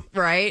got them.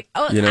 Right?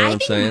 Oh, you know what I'm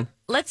saying?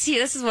 Let's see.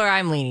 This is where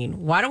I'm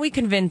leaning. Why don't we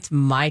convince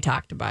My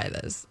Talk to buy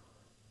this?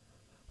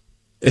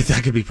 If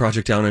that could be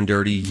Project Down and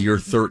Dirty year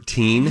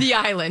 13. The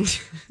island.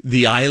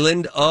 The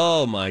island?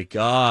 Oh, my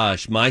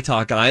gosh. My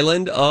Talk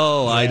Island?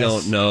 Oh, yes. I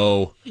don't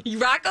know.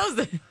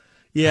 Rocco's...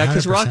 Yeah,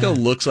 because Rocco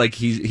looks like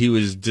he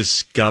was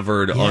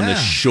discovered on the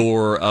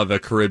shore of a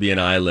Caribbean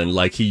island.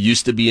 Like, he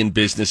used to be in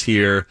business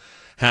here,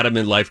 had a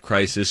midlife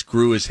crisis,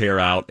 grew his hair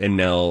out, and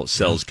now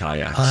sells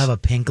kayaks. I'll have a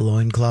pink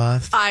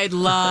loincloth. I'd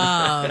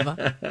love.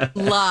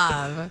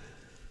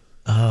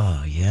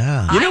 Oh,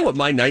 yeah. You know what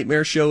my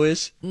nightmare show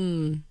is?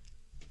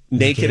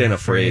 Naked and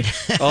Afraid.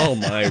 Oh,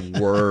 my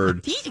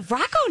word.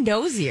 Rocco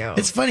knows you.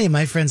 It's funny.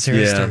 My friend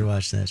Sarah started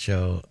watching that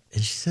show,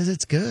 and she says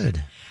it's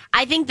good.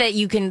 I think that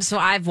you can, so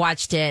I've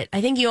watched it. I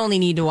think you only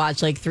need to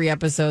watch like 3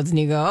 episodes and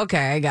you go,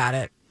 okay, I got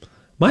it.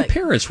 My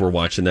parents were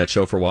watching that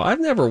show for a while. I've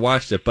never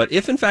watched it, but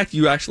if in fact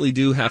you actually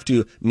do have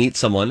to meet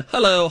someone,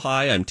 hello,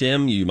 hi, I'm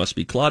Tim, you must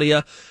be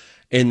Claudia,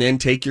 and then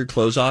take your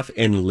clothes off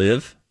and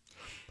live,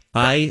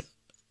 I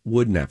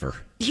would never.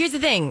 Here's the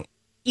thing.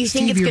 You Steve,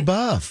 think it's you're good.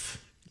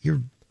 buff.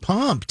 You're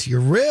pumped. You're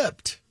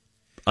ripped.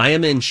 I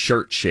am in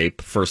shirt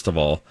shape, first of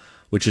all,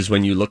 which is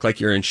when you look like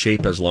you're in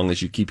shape as long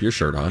as you keep your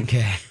shirt on.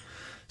 Okay.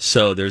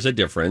 So there's a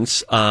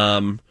difference.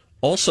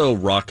 Also,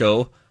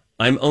 Rocco,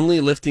 I'm only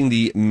lifting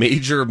the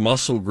major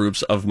muscle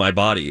groups of my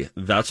body.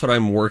 That's what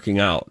I'm working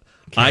out.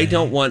 Okay. I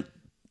don't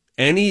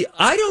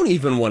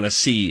even want to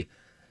see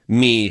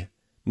me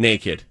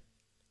naked.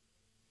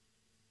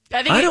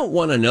 I don't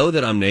want to know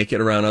that I'm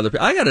naked around other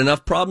people. I got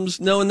enough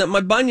problems knowing that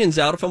my bunion's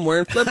out if I'm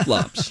wearing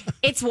flip-flops.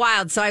 It's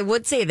wild. So I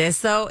would say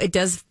this, though. It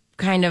does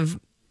kind of...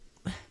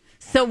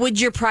 So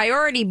would your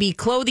priority be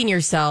clothing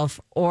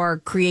yourself or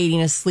creating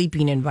a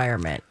sleeping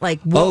environment?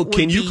 Like,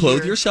 can you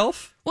clothe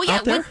yourself? Well, yeah,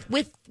 out there?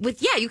 with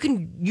you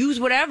can use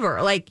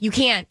whatever. Like, you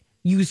can't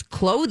use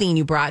clothing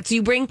you brought. So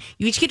you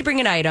each get to bring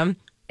an item,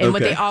 and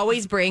what they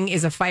always bring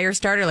is a fire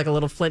starter, like a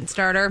little flint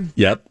starter.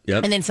 Yep.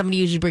 And then somebody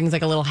usually brings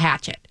like a little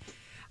hatchet.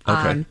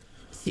 Okay.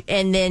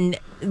 And then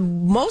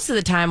most of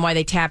the time, why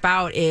they tap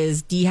out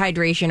is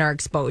dehydration or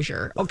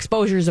exposure.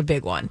 Exposure is a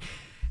big one.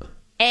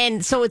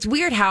 And so it's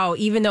weird how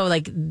even though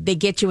like they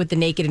get you with the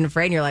Naked and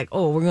Afraid and you're like,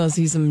 oh, we're going to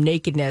see some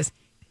nakedness,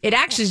 it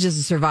actually is just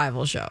a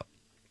survival show.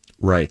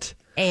 Right.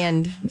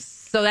 And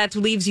so that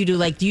leaves you to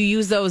like, do you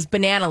use those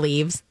banana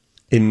leaves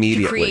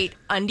immediately to create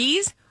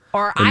undies?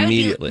 Or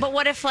immediately. But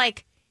what if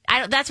like,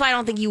 that's why I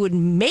don't think you would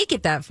make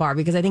it that far,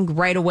 because I think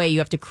right away you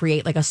have to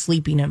create like a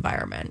sleeping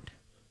environment.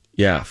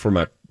 Yeah, for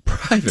my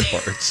private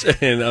parts.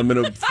 And I'm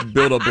going to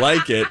build a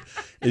blanket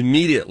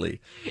immediately.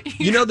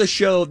 You know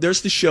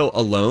there's the show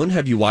Alone.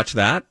 Have you watched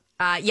that?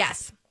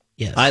 Yes.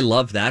 I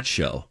love that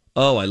show.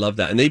 Oh, I love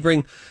that. And they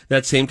bring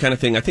that same kind of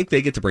thing. I think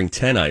they get to bring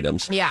 10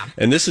 items. Yeah.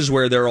 And this is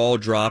where they're all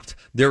dropped.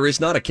 There is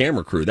not a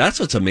camera crew. That's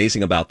what's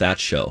amazing about that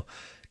show.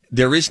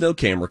 There is no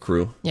camera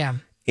crew. Yeah.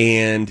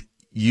 And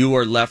you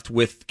are left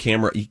with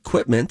camera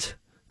equipment.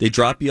 They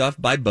drop you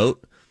off by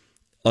boat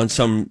on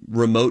some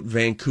remote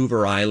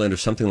Vancouver island or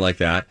something like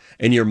that,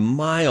 and you're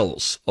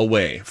miles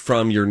away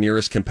from your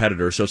nearest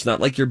competitor, so it's not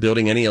like you're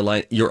building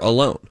you're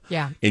alone.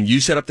 Yeah. And you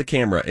set up the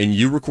camera, and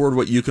you record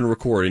what you can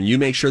record, and you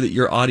make sure that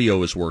your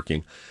audio is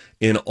working,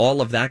 and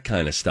all of that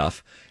kind of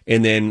stuff.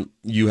 And then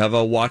you have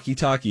a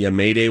walkie-talkie, a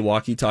Mayday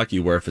walkie-talkie,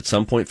 where if at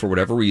some point, for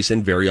whatever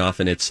reason, very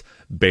often it's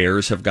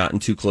bears have gotten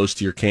too close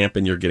to your camp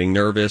and you're getting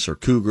nervous, or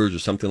cougars or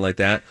something like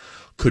that.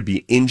 Could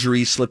be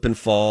injury, slip and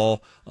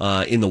fall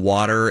in the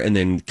water, and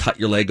then cut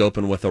your leg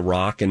open with a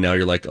rock, and now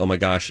you're like, oh my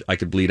gosh, I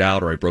could bleed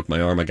out, or I broke my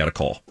arm, I got a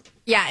call.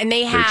 Yeah, and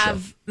they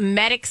have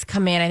medics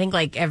come in, I think,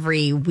 like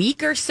every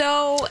week or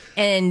so,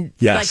 and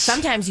like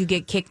sometimes you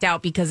get kicked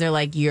out because they're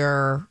like,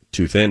 you're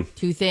too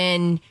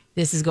thin,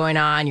 this is going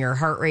on, your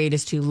heart rate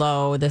is too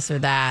low, this or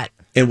that.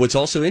 And what's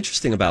also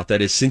interesting about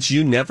that is, since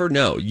you never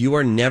know, you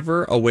are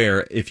never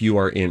aware if you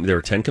are in, there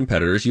are 10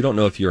 competitors, you don't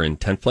know if you're in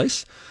 10th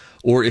place,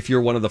 or if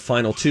you're one of the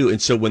final 2.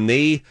 And so when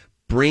they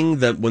when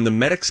the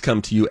medics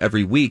come to you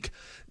every week,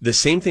 the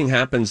same thing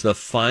happens the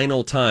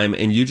final time,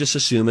 and you just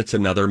assume it's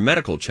another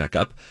medical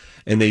checkup.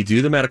 And they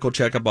do the medical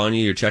checkup on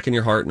you, you're checking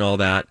your heart and all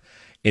that.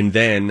 And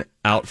then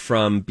out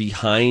from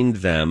behind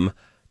them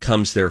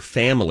comes their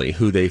family,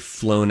 who they've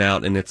flown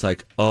out, and it's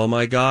like, oh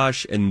my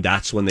gosh. And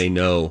that's when they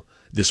know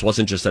this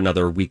wasn't just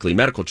another weekly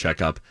medical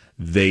checkup.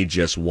 They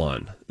just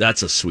won.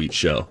 That's a sweet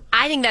show.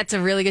 I think that's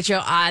a really good show.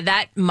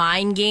 That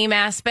mind game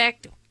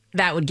aspect,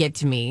 that would get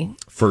to me.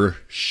 For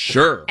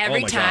sure.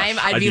 Every time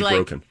I'd be like,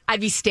 broken. I'd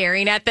be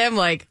staring at them,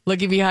 like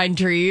looking behind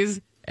trees.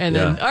 And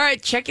then, all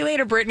right, check you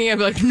later, Brittany. I'd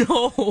be like,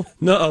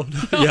 no,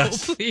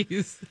 yes.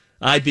 please.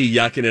 I'd be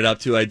yucking it up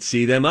too. I'd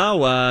see them. Do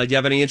you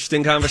have any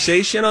interesting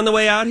conversation on the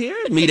way out here?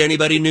 Meet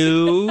anybody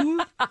new?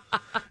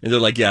 And they're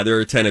like, yeah, there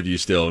are 10 of you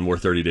still, and we're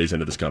 30 days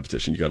into this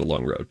competition. You got a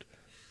long road.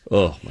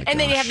 Oh, my God. And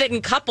then you have that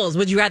in couples.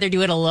 Would you rather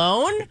do it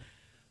alone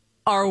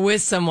or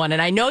with someone?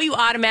 And I know you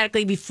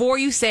automatically, before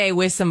you say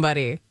with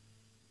somebody,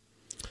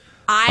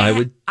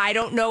 I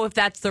don't know if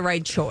that's the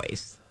right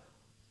choice.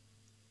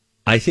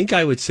 I think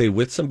I would say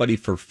with somebody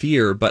for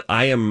fear, but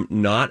I am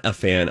not a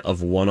fan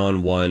of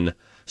one-on-one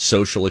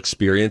social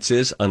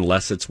experiences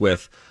unless it's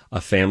with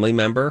a family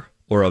member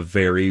or a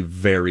very,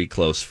 very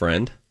close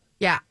friend.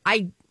 Yeah,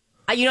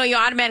 you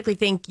automatically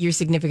think your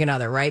significant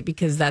other, right?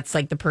 Because that's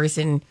like the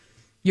person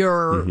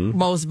you're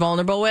most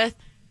vulnerable with.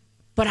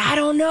 But I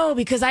don't know,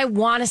 because I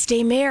want to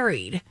stay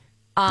married.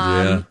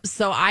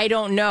 So I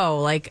don't know.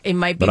 Like, it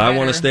might be. But I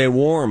want to stay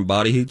warm.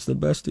 Body heat's the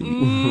best heat.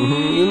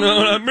 You know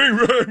what I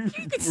mean?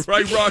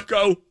 Right,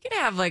 Rocco? You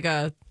can have like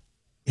a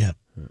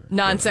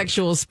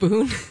non-sexual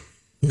spoon.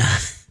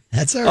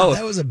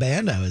 That was a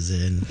band I was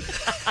in.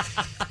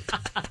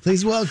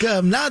 Please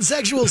welcome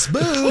Non-Sexual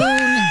Spoon.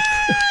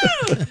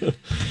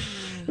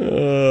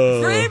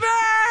 Free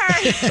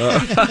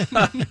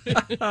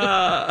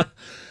bird!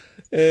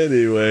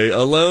 Anyway,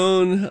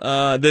 Alone,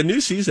 the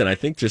new season, I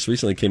think, just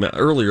recently came out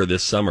earlier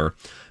this summer.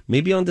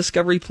 Maybe on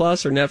Discovery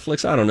Plus or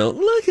Netflix. I don't know.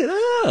 Look it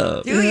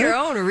up. Do your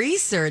own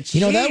research.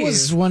 You know, that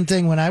was one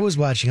thing when I was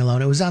watching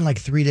Alone. It was on like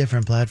 3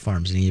 different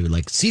platforms. And you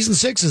would season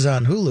 6 is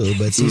on Hulu,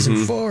 but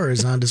season 4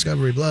 is on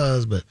Discovery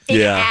Plus. But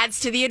it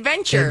adds to the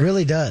adventure. It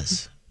really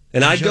does.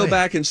 And I'd go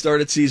back and start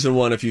at season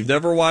 1. If you've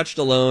never watched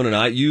Alone,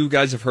 and you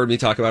guys have heard me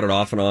talk about it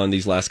off and on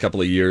these last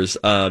couple of years,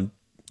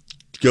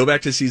 go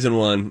back to season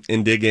 1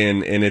 and dig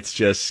in, and it's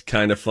just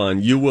kind of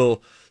fun. You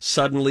will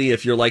suddenly,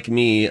 if you're like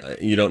me,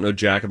 you don't know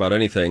jack about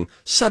anything,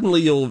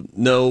 suddenly you'll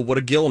know what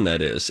a gill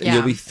net is. And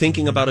you'll be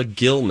thinking about a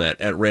gill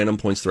net at random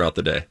points throughout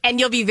the day. And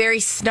you'll be very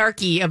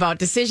snarky about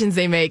decisions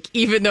they make,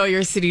 even though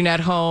you're sitting at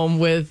home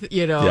with,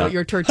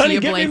 your tortilla Honey,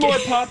 blanket. Give me more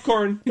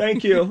popcorn.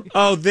 Thank you.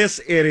 Oh,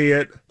 this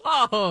idiot.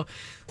 Oh,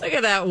 look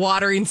at that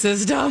watering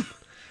system.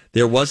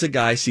 There was a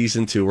guy,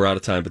 season 2, we're out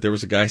of time, but there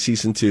was a guy,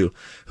 season 2,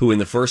 who in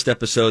the first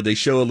episode, they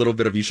show a little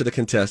bit of each of the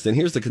contestants.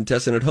 Here's the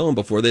contestant at home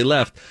before they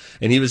left.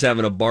 And he was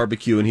having a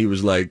barbecue, and he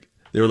was like,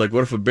 they were like,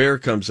 what if a bear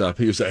comes up?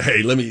 He was like,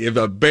 hey, if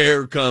a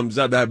bear comes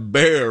up, that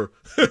bear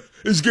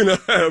is going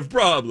to have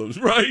problems,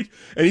 right?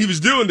 And he was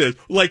doing this,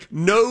 like,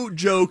 no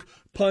joke,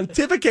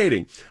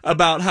 pontificating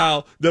about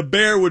how the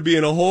bear would be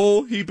in a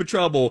whole heap of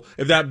trouble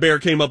if that bear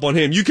came up on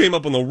him. You came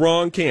up on the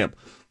wrong camp.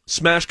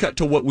 Smash cut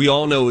to what we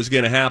all know is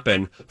going to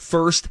happen.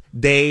 First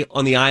day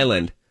on the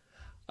island,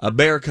 a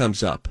bear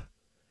comes up,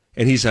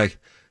 and he's like,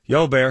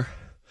 yo, bear.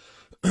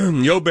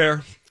 Yo,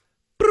 bear.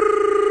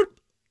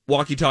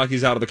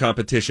 Walkie-talkies out of the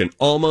competition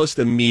almost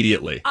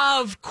immediately.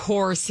 Of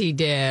course he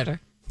did.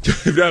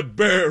 If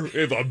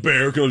a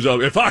bear comes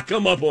up, if I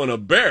come up on a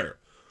bear,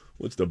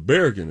 what's the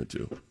bear going to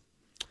do?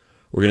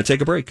 We're going to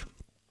take a break.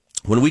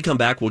 When we come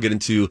back, we'll get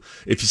into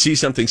if you see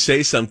something,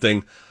 say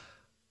something.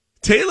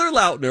 Taylor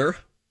Lautner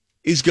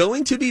is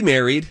going to be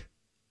married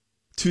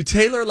to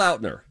Taylor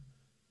Lautner.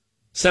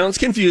 Sounds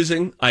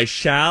confusing. I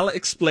shall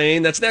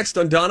explain. That's next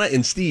on Donna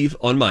and Steve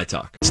on My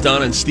Talk. It's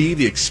Donna and Steve,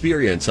 The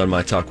Experience on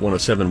My Talk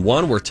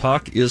 107.1, where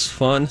talk is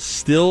fun.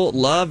 Still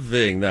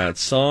loving that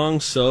song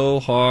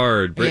so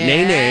hard.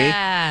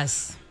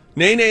 Yes.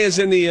 Nene is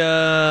in the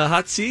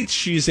hot seat.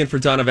 She's in for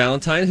Donna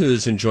Valentine, who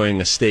is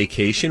enjoying a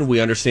staycation. We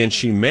understand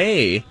she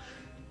may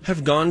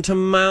have gone to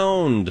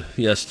Mound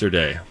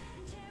yesterday.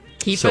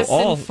 Keep us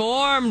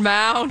informed,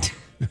 Mound.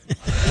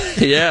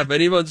 Yeah, if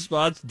anyone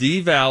spots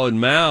D-Val and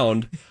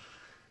Mound,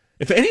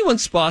 if anyone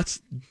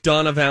spots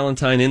Donna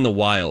Valentine in the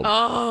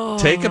wild,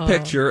 take a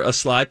picture, a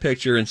sly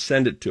picture, and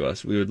send it to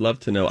us. We would love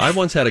to know. I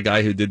once had a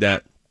guy who did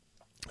that.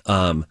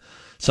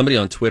 Somebody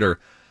on Twitter.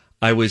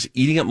 I was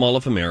eating at Mall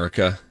of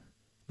America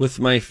with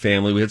my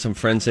family. We had some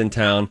friends in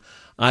town.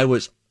 I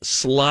was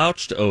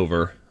slouched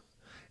over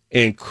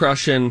and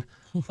crushing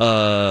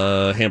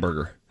a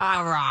hamburger.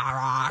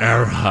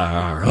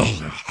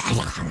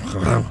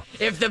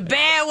 If the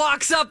bear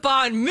walks up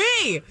on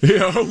me,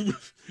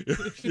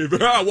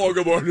 if I walk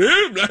up on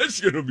him,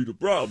 that's going to be the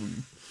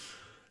problem.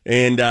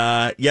 And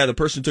the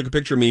person took a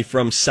picture of me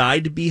from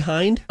side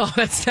behind. Oh,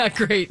 that's not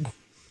great.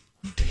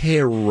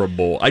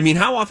 Terrible. I mean,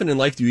 how often in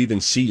life do you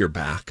even see your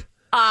back?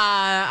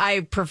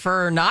 I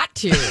prefer not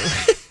to.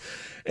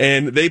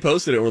 And they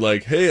posted it and were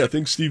like, hey, I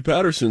think Steve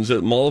Patterson's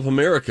at Mall of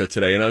America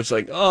today. And I was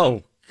like,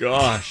 oh,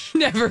 gosh.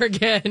 Never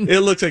again. It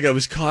looked like I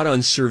was caught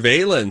on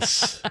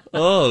surveillance. It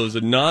was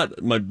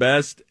not my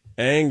best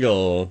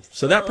angle.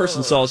 So that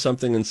person saw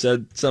something and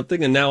said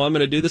something, and now I'm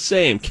going to do the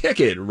same. Kick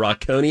it,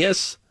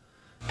 Rockonius.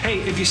 Hey,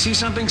 if you see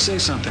something, say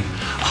something.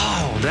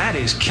 Oh, that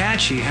is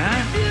catchy,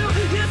 huh?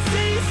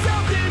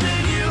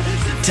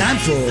 Time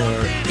for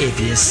If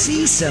You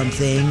See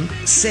Something,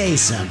 Say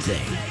Something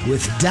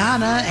with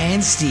Donna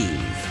and Steve.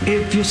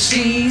 If you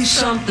see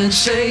something,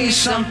 say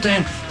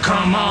something.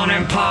 Come on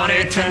and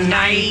party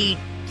tonight.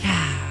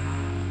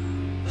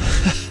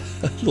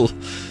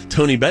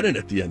 Tony Bennett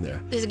at the end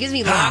there. It gives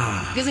me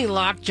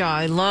lockjaw.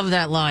 I love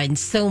that line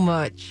so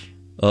much.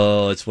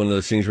 Oh, it's one of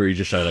those things where you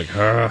just try like,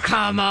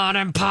 come on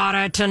and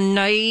party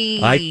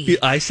tonight.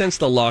 I sense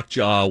the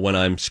lockjaw when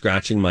I'm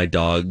scratching my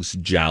dog's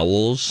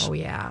jowls. Oh,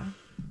 yeah.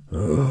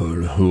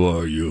 Who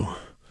are you?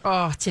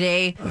 Oh,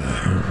 today,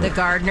 the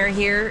gardener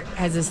here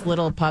has this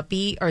little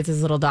puppy, or it's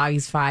his little dog.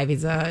 He's 5.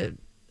 He's a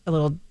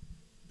little,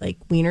 like,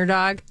 wiener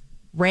dog.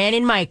 Ran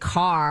in my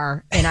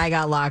car, and I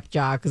got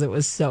lockjaw because it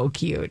was so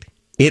cute.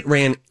 It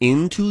ran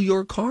into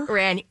your car?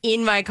 Ran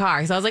in my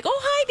car. So I was like, oh,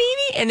 hi,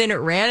 baby. And then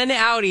it ran in the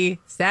Audi,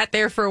 sat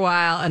there for a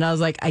while, and I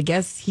was like, I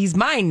guess he's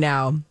mine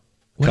now.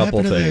 What Couple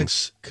happened to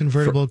things. the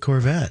convertible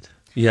Corvette?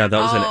 Yeah, that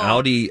was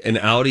an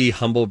Audi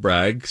humble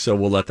brag, so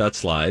we'll let that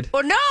slide. Oh,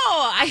 no.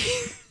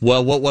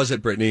 Well, what was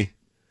it, Brittany?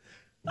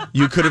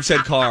 You could have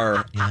said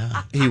car.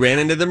 Yeah. He ran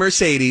into the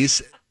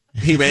Mercedes.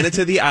 He ran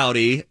into the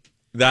Audi.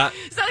 That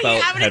felt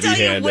I'm going to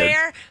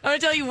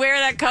tell you where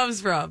that comes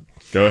from.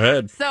 Go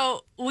ahead.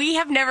 So we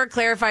have never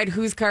clarified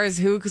whose car is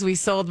who because we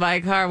sold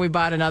my car, we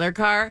bought another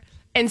car.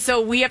 And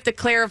so we have to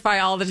clarify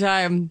all the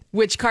time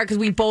which car, because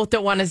we both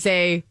don't want to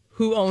say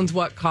who owns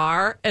what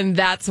car. And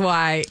that's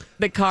why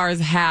the cars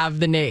have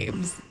the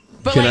names.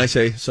 But Can I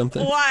say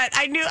something? What?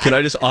 I knew. Can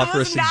I just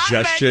offer a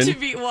suggestion? Not meant to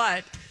be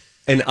what?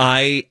 And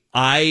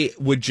I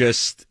would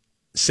just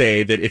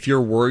say that if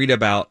you're worried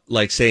about,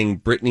 like, saying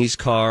Brittany's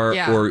car,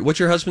 or what's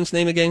your husband's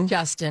name again?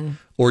 Justin.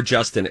 Or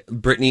Justin.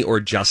 Brittany or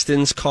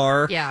Justin's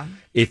car. Yeah.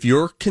 If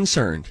you're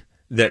concerned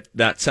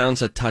that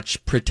sounds a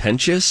touch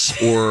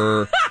pretentious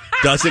or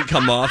doesn't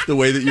come off the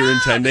way that you're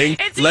intending,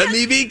 let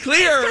me be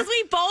clear. Because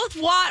we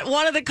both want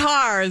one of the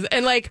cars,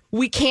 and, like,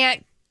 we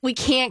can't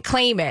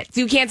claim it.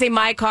 So you can't say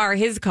my car,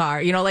 his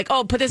car. You know, like,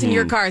 oh, put this in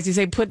your cars. You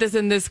say, put this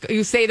in this.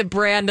 You say the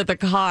brand of the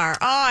car.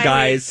 Oh,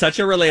 Guys, such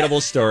a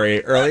relatable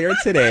story. Earlier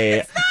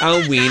today,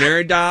 a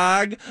wiener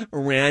dog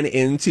ran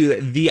into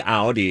the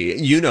Audi.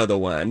 You know the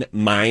one.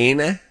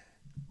 Mine.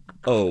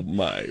 Oh,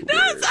 my word.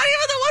 No, it's not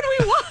even the one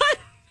we want.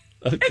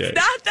 Okay. It's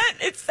not that.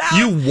 It's that.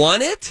 You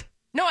want it?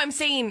 No, I'm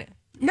saying,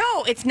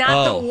 no, it's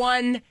not the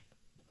one.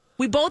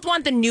 We both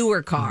want the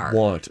newer car.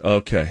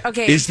 Okay.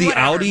 Okay. Is the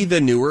Audi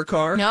the newer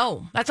car?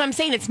 No, that's what I'm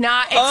saying. It's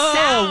not.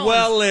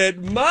 Well, it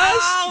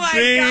must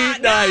be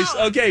nice.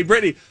 No. Okay,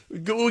 Brittany,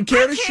 would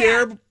care to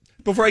share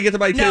before I get to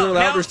my Taylor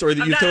Lautner story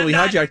that you totally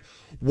hijacked?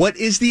 What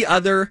is the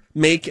other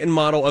make and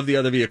model of the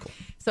other vehicle?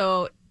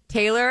 So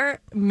Taylor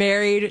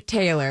married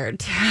Taylor.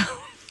 It's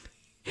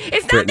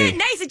not Brittany, that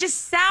nice. It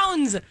just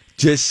sounds.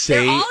 Just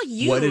say all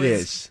used. what it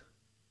is.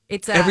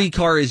 It's every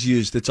car is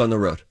used that's on the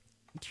road.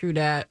 True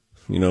that.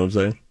 You know what I'm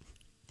saying?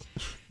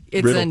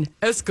 It's an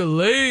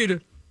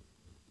Escalade.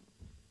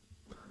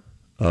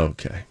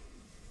 Okay.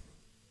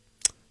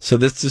 So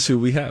this is who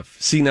we have.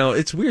 See, now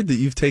it's weird that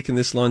you've taken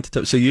this long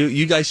to. So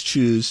you guys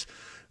choose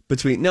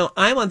between. No,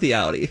 I want the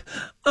Audi.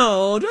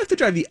 Oh, do I have to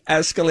drive the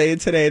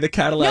Escalade today? The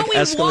Cadillac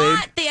Escalade. We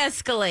want the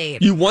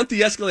Escalade. You want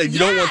the Escalade. You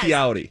don't want the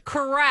Audi.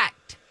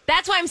 Correct.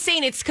 That's why I'm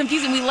saying it's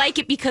confusing. We like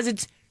it because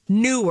it's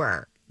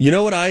newer. You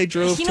know what I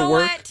drove to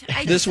work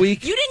this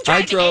week? You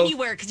didn't drive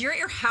anywhere because you're at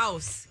your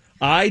house.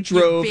 I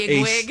drove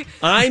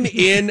I'm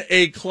in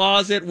a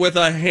closet with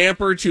a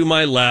hamper to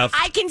my left.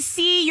 I can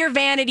see your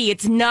vanity.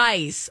 It's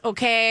nice,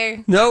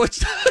 okay? No,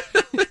 it's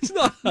not. It's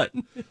not.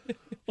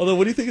 Although,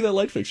 what do you think of that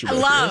light fixture? I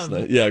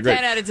love. Yeah, great.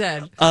 10 out of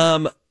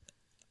 10.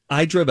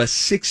 I drove a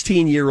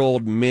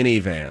 16-year-old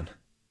minivan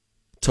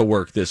to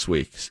work this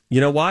week.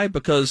 You know why?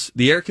 Because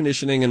the air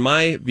conditioning in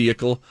my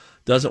vehicle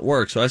doesn't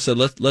work. So I said,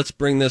 let's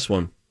bring this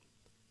one.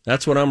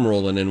 That's what I'm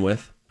rolling in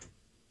with.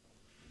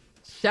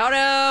 Shout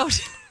out.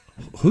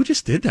 Who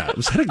just did that?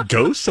 Was that a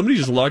ghost? Somebody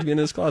just locked me in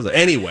his closet.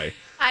 Anyway.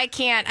 I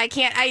can't.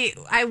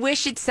 I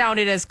wish it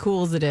sounded as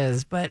cool as it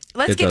is, but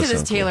let's get to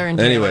this Taylor and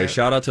Taylor. Anyway, Taylor.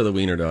 shout out to the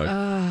wiener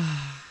dog.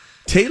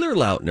 Taylor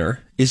Lautner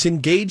is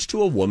engaged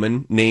to a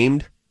woman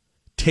named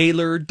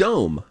Taylor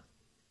Dome.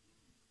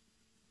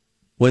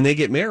 When they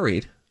get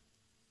married,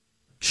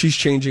 she's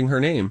changing her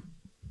name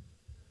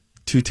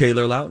to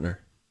Taylor Lautner.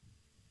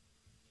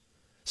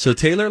 So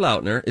Taylor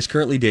Lautner is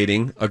currently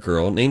dating a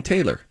girl named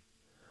Taylor.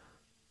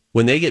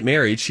 When they get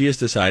married, she has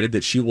decided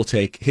that she will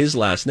take his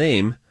last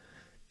name,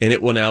 and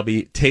it will now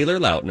be Taylor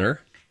Lautner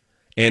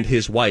and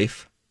his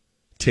wife,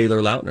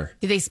 Taylor Lautner.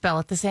 Do they spell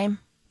it the same?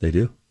 They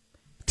do.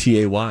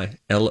 Taylor.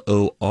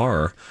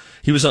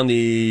 He was on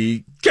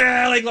the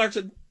Kelly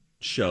Clarkson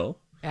show.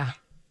 Yeah.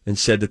 And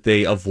said that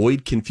they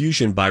avoid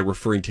confusion by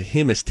referring to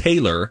him as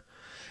Taylor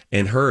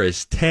and her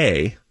as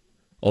Tay,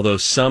 although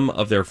some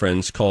of their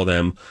friends call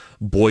them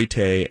Boy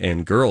Tay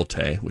and Girl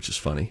Tay, which is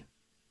funny.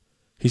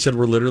 He said,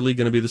 we're literally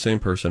going to be the same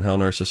person. How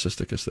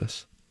narcissistic is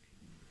this?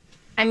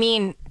 I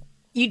mean,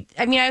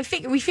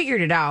 we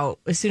figured it out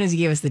as soon as he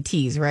gave us the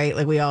tease, right?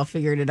 Like, we all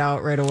figured it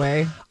out right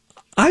away.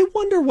 I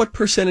wonder what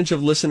percentage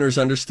of listeners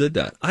understood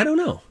that. I don't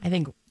know.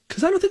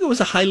 Because I don't think it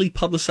was a highly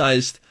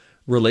publicized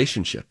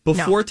relationship.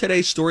 Before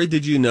today's story,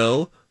 did you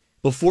know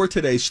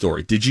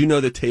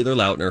that Taylor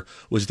Lautner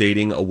was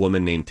dating a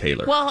woman named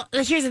Taylor? Well,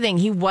 here's the thing.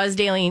 He was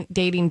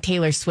dating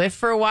Taylor Swift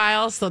for a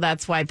while, so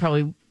that's why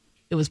probably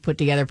it was put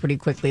together pretty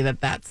quickly that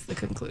that's the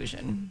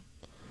conclusion.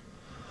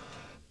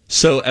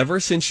 So ever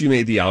since you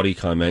made the Audi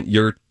comment,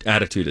 your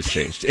attitude has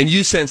changed. And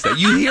you sense that.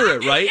 You hear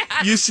it, right?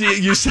 Yeah. You see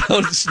it. You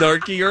sound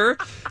snarkier.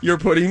 You're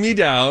putting me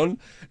down,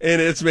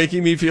 and it's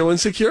making me feel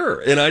insecure.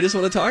 And I just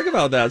want to talk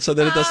about that so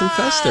that it doesn't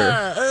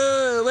fester.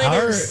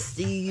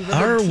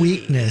 Our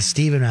weakness,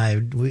 Steve and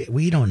I,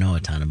 we don't know a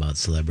ton about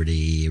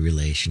celebrity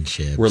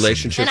relationships.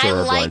 Relationships and are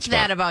I a blind like spot.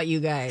 that about you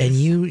guys. And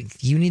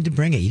you need to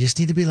bring it. You just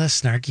need to be less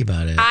snarky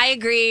about it. I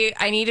agree.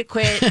 I need to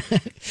quit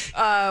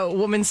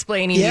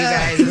woman-splaining you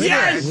guys.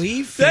 Yes.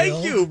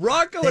 Thank you.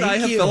 Rocco and I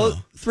have felt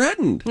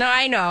threatened. No,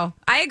 I know.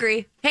 I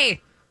agree.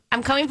 Hey,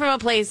 I'm coming from a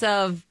place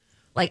of,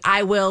 like,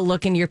 I will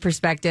look into your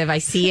perspective. I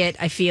see it.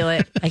 I feel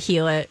it. I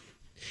heal it.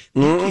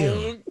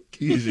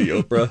 Easy,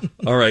 Oprah.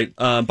 All right.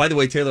 By the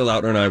way, Taylor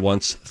Lautner and I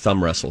once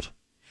thumb wrestled.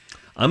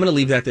 I'm going to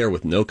leave that there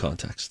with no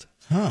context.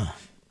 Huh.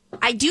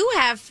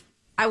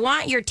 I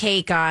want your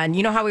take on,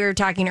 you know how we were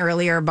talking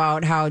earlier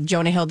about how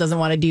Jonah Hill doesn't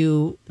want to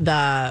do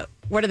the,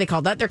 what are they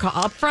called? They're called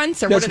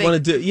upfronts? Or he doesn't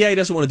want to do, he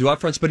doesn't want to do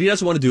upfronts, but he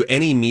doesn't want to do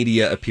any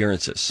media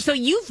appearances. So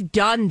you've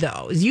done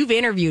those. You've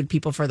interviewed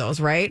people for those,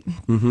 right?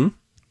 Mm-hmm.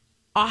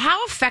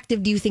 How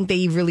effective do you think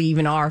they really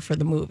even are for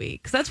the movie?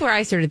 Because that's where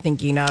I started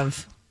thinking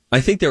of. I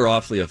think they're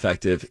awfully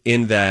effective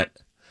in that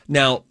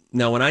now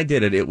when I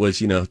did it, it was,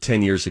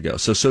 10 years ago.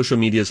 So social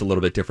media is a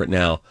little bit different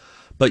now.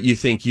 But you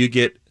think you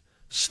get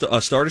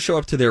a star to show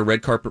up to their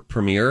red carpet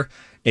premiere,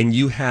 and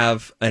you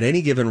have, at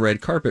any given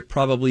red carpet,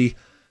 probably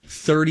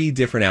 30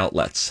 different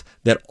outlets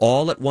that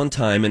all at one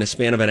time in a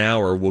span of an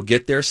hour will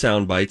get their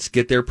sound bites,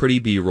 get their pretty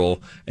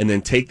B-roll, and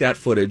then take that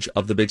footage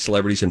of the big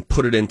celebrities and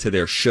put it into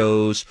their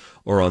shows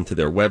or onto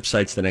their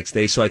websites the next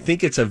day. So I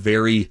think it's a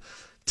very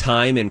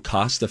time and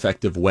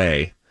cost-effective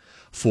way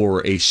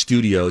for a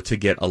studio to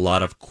get a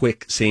lot of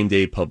quick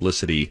same-day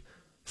publicity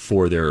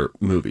for their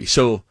movie.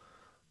 So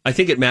I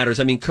think it matters.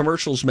 I mean,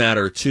 commercials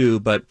matter too,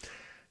 but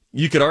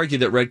you could argue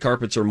that red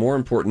carpets are more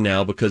important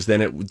now because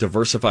then it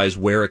diversifies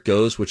where it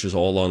goes, which is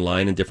all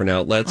online in different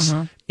outlets.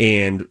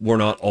 And we're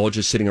not all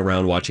just sitting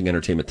around watching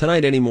Entertainment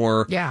Tonight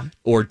anymore. Yeah.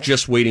 Or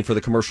just waiting for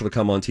the commercial to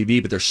come on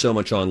TV, but there's so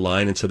much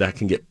online, and so that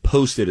can get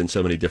posted in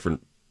so many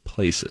different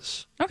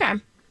places. Okay. So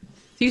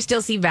you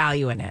still see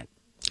value in it?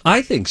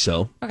 I think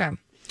so. Okay.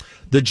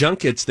 The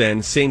junkets,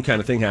 then, same kind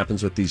of thing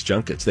happens with these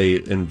junkets. They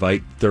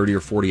invite 30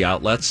 or 40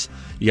 outlets.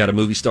 You got a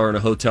movie star in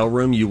a hotel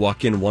room. You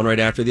walk in one right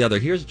after the other.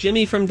 Here's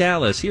Jimmy from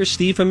Dallas. Here's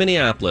Steve from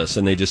Minneapolis.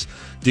 And they just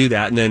do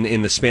that. And then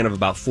in the span of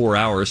about 4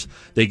 hours,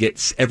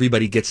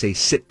 everybody gets a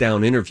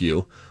sit-down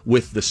interview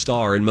with the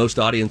star. And most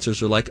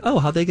audiences are like, oh,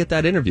 how'd they get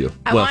that interview?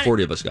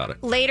 40 of us got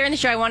it. Later in the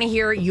show, I want to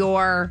hear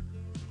your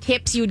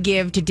tips you would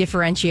give to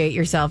differentiate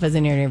yourself as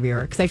an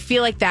interviewer. Because I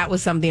feel like that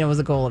was something that was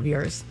a goal of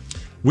yours.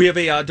 We have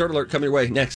a Dirt Alert coming your way next.